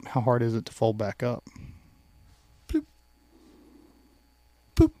how hard is it to fold back up? Bloop.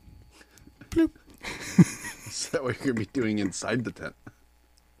 Boop. Bloop. Is that what you're going to be doing inside the tent?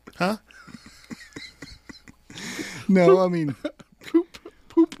 Huh? No, I mean, Poop.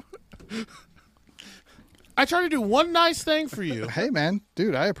 I try to do one nice thing for you. hey, man,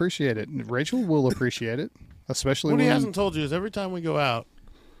 dude, I appreciate it. Rachel will appreciate it, especially What when he hasn't told you is every time we go out,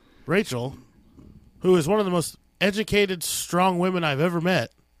 Rachel, who is one of the most educated, strong women I've ever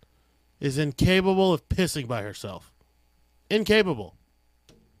met, is incapable of pissing by herself. Incapable.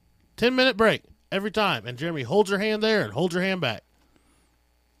 10-minute break every time. And Jeremy holds her hand there and holds her hand back.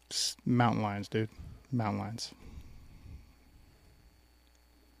 Mountain lions, dude. Mountain lions.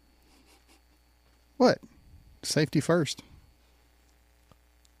 What? Safety first.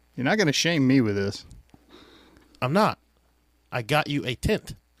 You're not going to shame me with this. I'm not. I got you a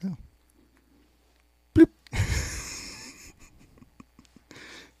tent. Oh. Bloop.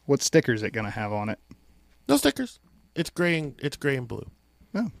 What sticker is it going to have on it? No stickers. It's gray and blue.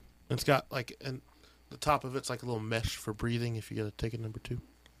 Oh. It's got like, and the top of it's like a little mesh for breathing if you got to take a number 2.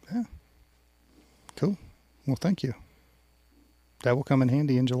 Yeah. Cool. Well, thank you. That will come in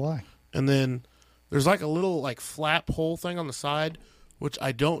handy in July. And then there's like a little like flap hole thing on the side, which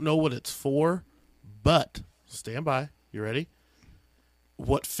I don't know what it's for, but stand by. You ready?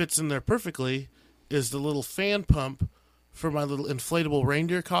 What fits in there perfectly is the little fan pump for my little inflatable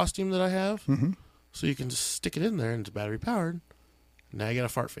reindeer costume that I have. Mm-hmm. So you can just stick it in there and it's battery powered. Now you got a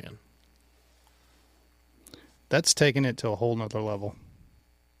fart fan. That's taking it to a whole nother level.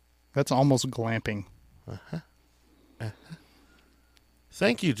 That's almost glamping.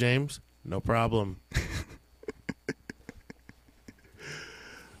 Thank you, James. No problem.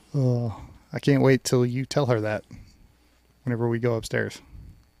 Oh, I can't wait till you tell her that whenever we go upstairs.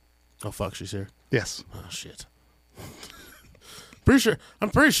 Oh, fuck, she's here. Yes. Oh, shit. I'm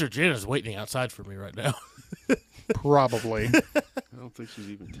pretty sure Jana's waiting outside for me right now. Probably. I don't think she's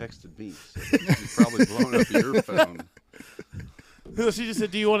even texted me. So she's probably blown up your phone. She just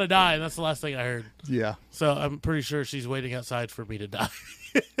said, do you want to die? And that's the last thing I heard. Yeah. So I'm pretty sure she's waiting outside for me to die.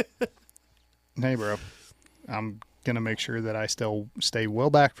 Hey, bro. I'm going to make sure that I still stay well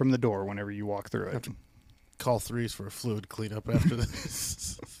back from the door whenever you walk through it. Call 3s for a fluid cleanup after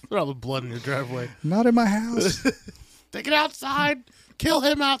this. There's all the blood in your driveway. Not in my house. Take it outside. Kill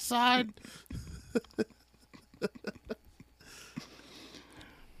him outside.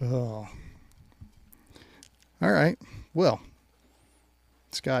 Oh. All right. Well,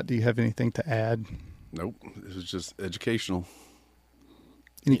 Scott, do you have anything to add? Nope. It was just educational.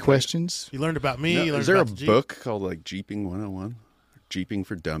 Any questions? You learned about me. No, You learned is there a about the Jeep. book called like Jeeping 101? Jeeping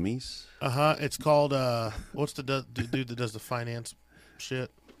for Dummies? It's called, what's the dude that does the finance shit?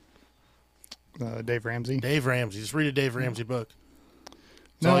 Dave Ramsey? Dave Ramsey. Just read a Dave Ramsey book.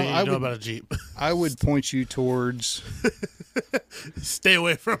 That's No, all you need I to know would- about a Jeep. I would point you towards... Stay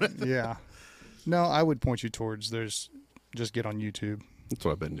away from it. Yeah. No, I would point you towards just get on YouTube. That's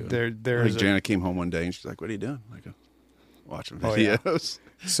what I've been doing. There's Janet came home one day and she's like, "What are you doing?" I go, "Watching Oh, yeah. videos."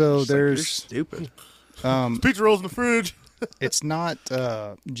 So She's there's like, "You're stupid." Pizza rolls in the fridge. it's not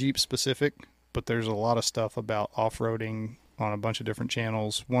Jeep specific, but there's a lot of stuff about off-roading on a bunch of different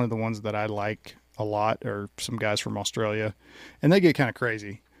channels. One of the ones that I like a lot are some guys from Australia, and they get kind of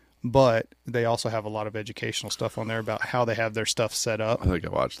crazy, but they also have a lot of educational stuff on there about how they have their stuff set up. I think I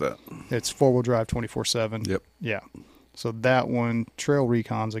watched that. It's 4-wheel drive 24/7. Yep. Yeah. So that one, Trail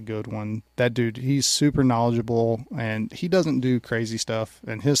Recon's a good one. That dude, he's super knowledgeable, and he doesn't do crazy stuff,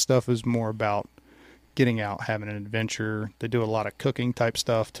 and his stuff is more about getting out, having an adventure. They do a lot of cooking type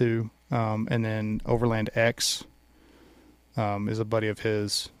stuff too. And then Overland X is a buddy of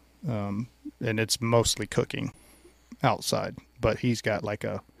his, and it's mostly cooking outside. But he's got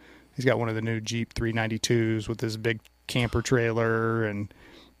one of the new Jeep 392s with this big camper trailer, and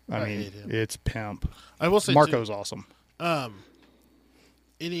I mean, it's pimp. I will say Marco's awesome. If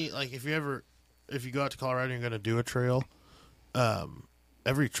you go out to Colorado and you're going to do a trail,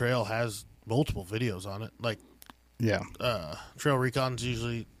 every trail has multiple videos on it. Like, yeah, Trail Recons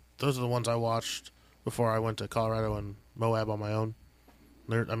usually, those are the ones I watched before I went to Colorado and Moab on my own.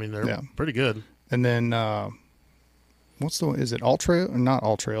 They're pretty good. And then, is it All Trail? Not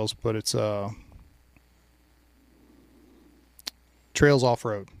All Trails, but it's Trails Off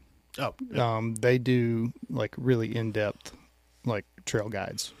Road. Oh, yeah. They do like really in-depth like trail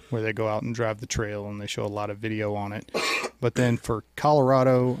guides where they go out and drive the trail, and they show a lot of video on it. But then for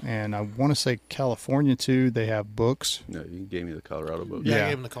Colorado and I want to say California too, they have books. Yeah, you gave me the Colorado book. Yeah, I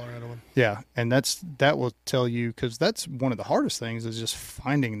gave him the Colorado one. Yeah, and that will tell you, because that's one of the hardest things is just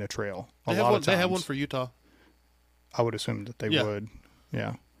finding the trail. A lot of times. They have one for Utah. I would assume that they would.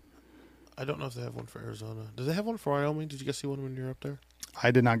 Yeah. I don't know if they have one for Arizona. Do they have one for Wyoming? Did you guys see one when you were up there?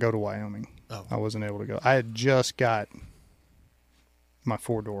 I did not go to Wyoming. Oh. I wasn't able to go. I had just got my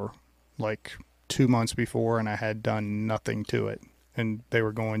 4-door like 2 months before, and I had done nothing to it. And they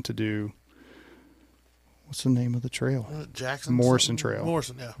were going to do, what's the name of the trail? Jackson? Morrison Trail.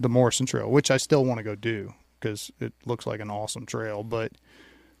 Morrison, yeah. The Morrison Trail, which I still want to go do because it looks like an awesome trail. But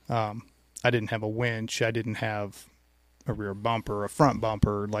I didn't have a winch. I didn't have a rear bumper, a front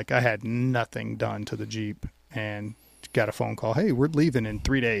bumper. Like, I had nothing done to the Jeep, and got a phone call. Hey, we're leaving in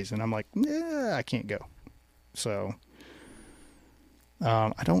 3 days. And I'm like, yeah, I can't go. So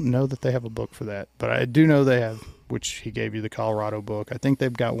I don't know that they have a book for that, but I do know they have, which he gave you the Colorado book. I think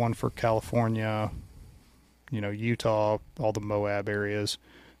they've got one for California, Utah, all the Moab areas.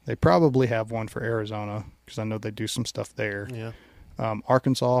 They probably have one for Arizona because I know they do some stuff there. Yeah.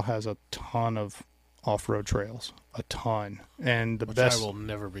 Arkansas has a ton of off-road trails, a ton. And Which I will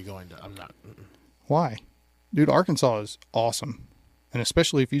never be going to. I'm not. Why? Dude, Arkansas is awesome. And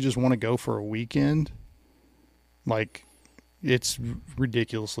especially if you just want to go for a weekend, like, it's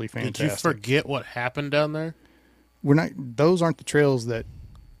ridiculously fantastic. Did you forget what happened down there? Those aren't the trails that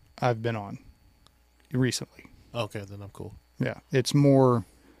I've been on recently. Okay, then I'm cool. Yeah. It's more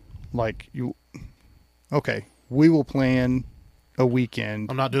like we will plan a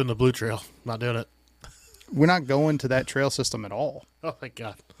weekend. I'm not doing the Blue Trail. I'm not doing it. We're not going to that trail system at all. Oh, my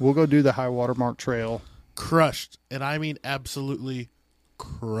God. We'll go do the High Watermark Trail. Crushed, and I mean absolutely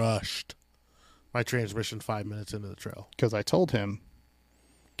crushed my transmission 5 minutes into the trail. Because I told him,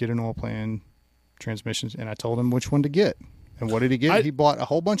 get an oil pan, transmissions, and I told him which one to get. And what did he get? He bought a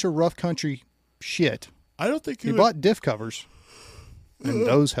whole bunch of rough country shit. I don't think he bought diff covers, and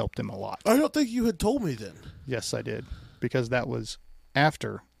those helped him a lot. I don't think you had told me then. Yes, I did, because that was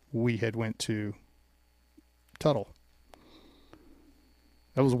after we had went to Tuttle.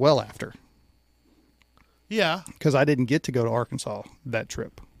 That was well after. Yeah. Because I didn't get to go to Arkansas that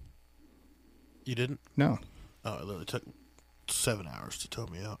trip. You didn't? No. Oh, it literally took 7 hours to tow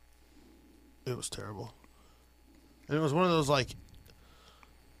me out. It was terrible. And it was one of those, like,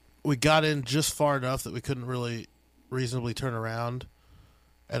 we got in just far enough that we couldn't really reasonably turn around.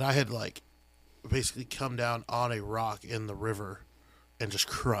 And I had, like, basically come down on a rock in the river and just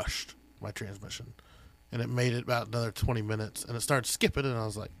crushed my transmission. And it made it about another 20 minutes. And it started skipping, and I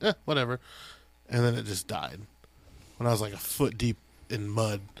was like, whatever. And then it just died. When I was like a foot deep in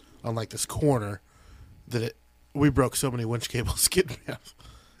mud on like this corner, we broke so many winch cables getting me out.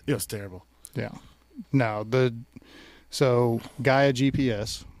 It was terrible. Yeah. No, so Gaia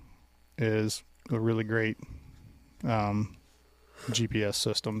GPS is a really great GPS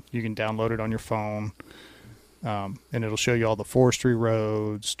system. You can download it on your phone, and it'll show you all the forestry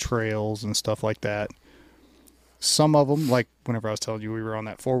roads, trails, and stuff like that. Some of them, like whenever I was telling you we were on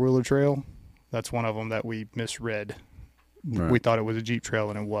that 4-wheeler trail, that's one of them that we misread. Right. We thought it was a Jeep trail,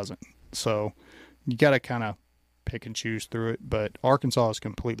 and it wasn't. So you got to kind of pick and choose through it. But Arkansas is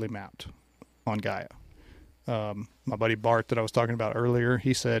completely mapped on Gaia. My buddy Bart that I was talking about earlier,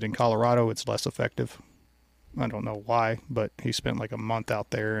 he said in Colorado it's less effective. I don't know why, but he spent like a month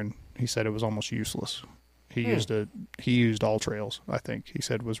out there, and he said it was almost useless. He used all trails, I think. He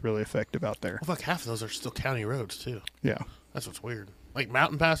said was really effective out there. Well, like half of those are still county roads, too. Yeah. That's what's weird. Like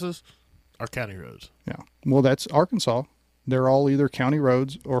mountain passes are county roads. Yeah. Well, that's Arkansas. They're all either county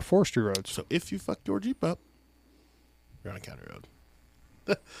roads or forestry roads. So if you fuck your Jeep up, you're on a county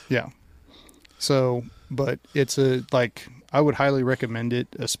road. Yeah. So, but it's I would highly recommend it,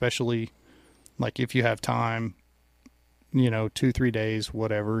 especially like if you have time, 2-3 days,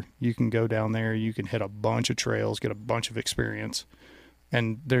 whatever, you can go down there, you can hit a bunch of trails, get a bunch of experience,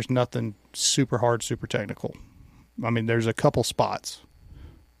 and there's nothing super hard, super technical. I mean, there's a couple spots,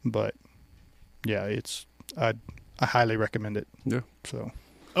 but yeah, I highly recommend it. Yeah. So.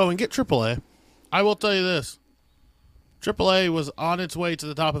 Oh, and get AAA. I will tell you this. AAA was on its way to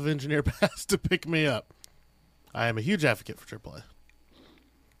the top of Engineer Pass to pick me up. I am a huge advocate for AAA.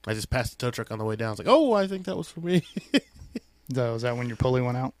 I just passed the tow truck on the way down. I was like, oh, I think that was for me. So is that when your pulley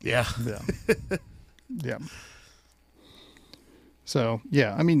went out? Yeah. Yeah. Yeah. So,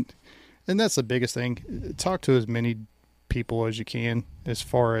 yeah, I mean, and that's the biggest thing. Talk to as many people as you can as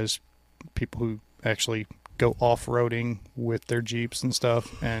far as people who actually go off-roading with their Jeeps and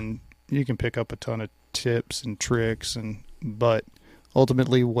stuff, and you can pick up a ton of tips and tricks, but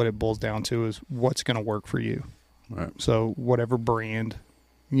ultimately what it boils down to is what's going to work for you. Right. So whatever brand,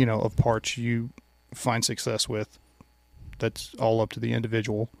 of parts you find success with, that's all up to the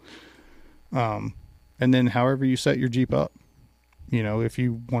individual. And then however you set your Jeep up, if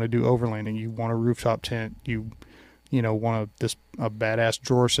you want to do overlanding, you want a rooftop tent, you want a badass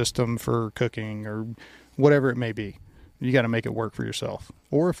drawer system for cooking or whatever it may be, you got to make it work for yourself.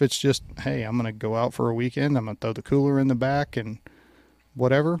 Or if it's just, hey, I'm going to go out for a weekend, I'm going to throw the cooler in the back and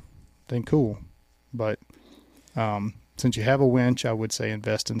whatever, then cool. But since you have a winch, I would say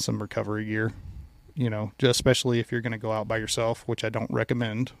invest in some recovery gear, just especially if you're going to go out by yourself, which I don't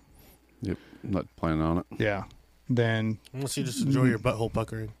recommend. Yep. I'm not planning on it. Yeah. Then unless you just enjoy your butthole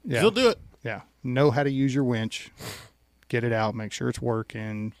puckering. Yeah. You'll do it. Yeah. Know how to use your winch, get it out, make sure it's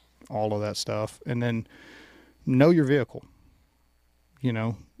working, all of that stuff. And then know your vehicle,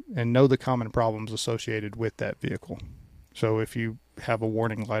 and know the common problems associated with that vehicle. So if you have a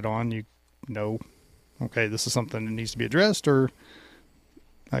warning light on, you know, okay, this is something that needs to be addressed, or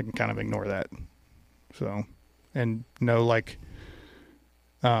I can kind of ignore that. So, and know,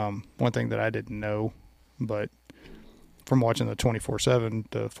 one thing that I didn't know, but from watching the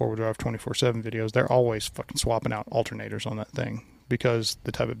 24/7, the 4-wheel drive 24/7 videos, they're always fucking swapping out alternators on that thing because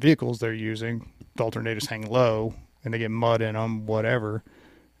the type of vehicles they're using, the alternators hang low and they get mud in them, whatever.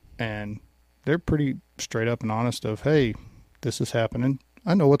 And they're pretty straight up and honest of, hey, this is happening.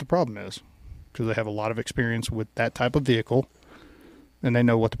 I know what the problem is because they have a lot of experience with that type of vehicle and they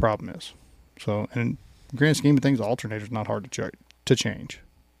know what the problem is. So, and in the grand scheme of things, the alternator is not hard to change.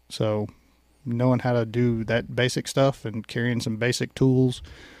 So knowing how to do that basic stuff and carrying some basic tools,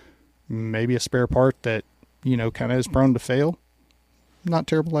 maybe a spare part that, kind of is prone to fail, not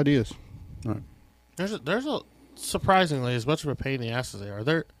terrible ideas. All right. There's a surprisingly, as much of a pain in the ass as they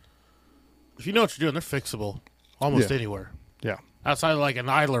are, if you know what you're doing, they're fixable almost anywhere. Yeah. Outside of like an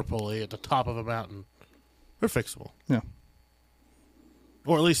idler pulley at the top of a mountain, they're fixable. Yeah.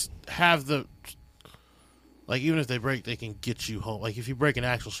 Or at least have even if they break, they can get you home. Like if you break an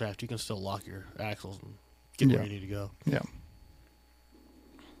axle shaft, you can still lock your axles and get where you need to go. Yeah.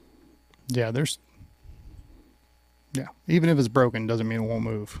 Yeah, even if it's broken, doesn't mean it won't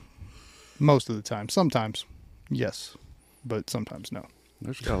move. Most of the time. Sometimes, yes, but sometimes no.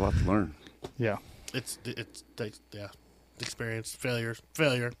 There's got a lot to learn. Yeah. It's experience,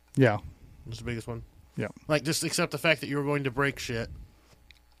 failure. Yeah. That's the biggest one. Yeah. Like just accept the fact that you're going to break shit,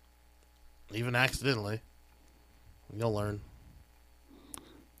 even accidentally. You'll learn.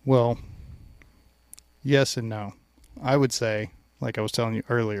 Well, yes and no. I would say, like I was telling you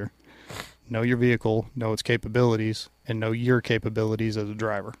earlier, know your vehicle, know its capabilities, and know your capabilities as a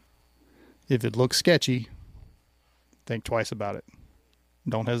driver. If it looks sketchy, think twice about it.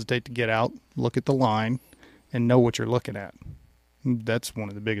 Don't hesitate to get out, look at the line, and know what you're looking at. That's one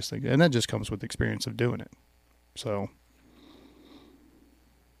of the biggest things. And that just comes with experience of doing it. So.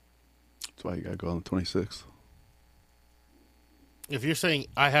 That's why you got to go on the 26th. If you're saying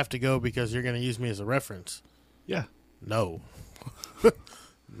I have to go because you're going to use me as a reference. Yeah. No.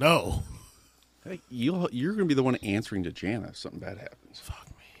 No. Hey, you're going to be the one answering to Jana if something bad happens. Fuck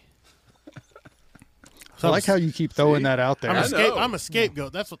me. I like how you keep throwing that out there. I'm a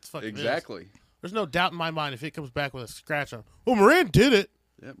scapegoat. That's what the fuck exactly. It is. There's no doubt in my mind if it comes back with a scratch on. Oh, Moran did it.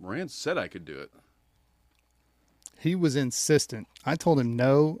 Yeah, Moran said I could do it. He was insistent. I told him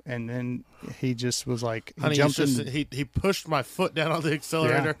no, and then he just was like, he jumped in. He pushed my foot down on the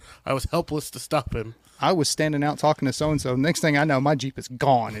accelerator. Yeah. I was helpless to stop him. I was standing out talking to so-and-so. Next thing I know, my Jeep is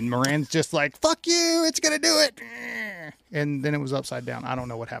gone, and Moran's just like, fuck you, it's going to do it. And then it was upside down. I don't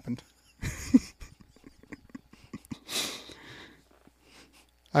know what happened.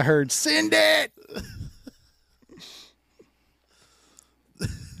 I heard, send it.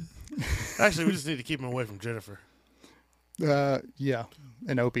 Actually, we just need to keep him away from Jennifer. Yeah,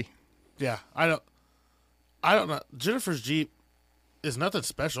 and Opie. Yeah, I don't know. Jennifer's Jeep is nothing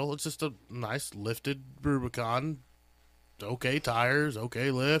special. It's just a nice lifted Rubicon. Okay tires,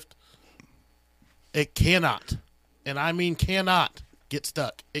 okay lift. It cannot, and I mean cannot, get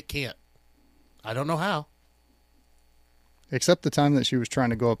stuck. It can't. I don't know how. Except the time that she was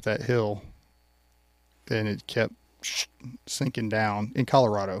trying to go up that hill, and it kept sinking down in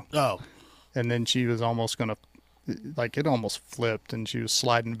Colorado. Oh. And then she was almost going to, like, it almost flipped, and she was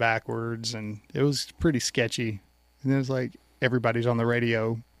sliding backwards, and it was pretty sketchy. And it was like, everybody's on the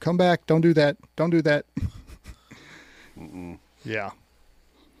radio. Come back. Don't do that. Don't do that. Yeah.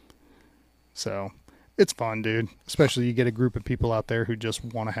 So, it's fun, dude. Especially you get a group of people out there who just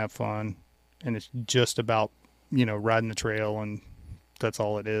want to have fun, and it's just about, riding the trail, and that's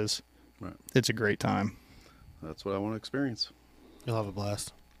all it is. Right. It's a great time. That's what I want to experience. You'll have a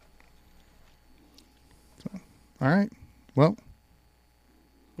blast. All right. Well,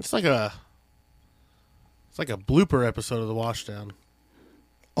 It's like a blooper episode of the Washdown.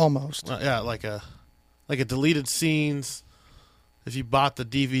 almost. Yeah, like a deleted scenes. If you bought the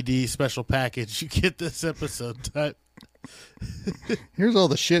DVD special package, you get this episode type. Here's all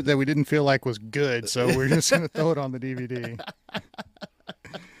the shit that we didn't feel like was good, so we're just going to throw it on the DVD.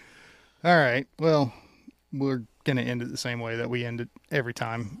 All right. Well, we're going to end it the same way that we end it every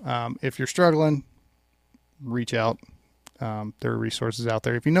time. If you're struggling, reach out. There are resources out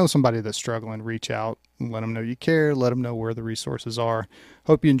there. If you know somebody that's struggling, reach out and let them know you care. Let them know where the resources are.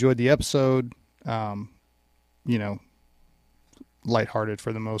 Hope you enjoyed the episode. Lighthearted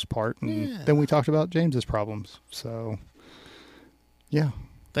for the most part. And then we talked about James's problems. So, yeah.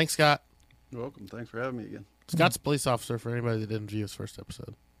 Thanks, Scott. You're welcome. Thanks for having me again. Scott's a police officer for anybody that didn't view his first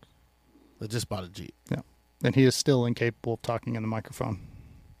episode. That just bought a Jeep. Yeah. And he is still incapable of talking in the microphone.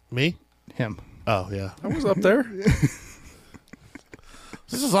 Me? Him. Oh, yeah. I was up there.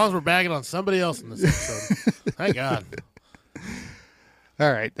 Just as long as we're bagging on somebody else in this episode. Thank God.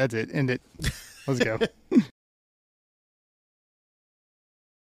 All right. That's it. End it. Let's go.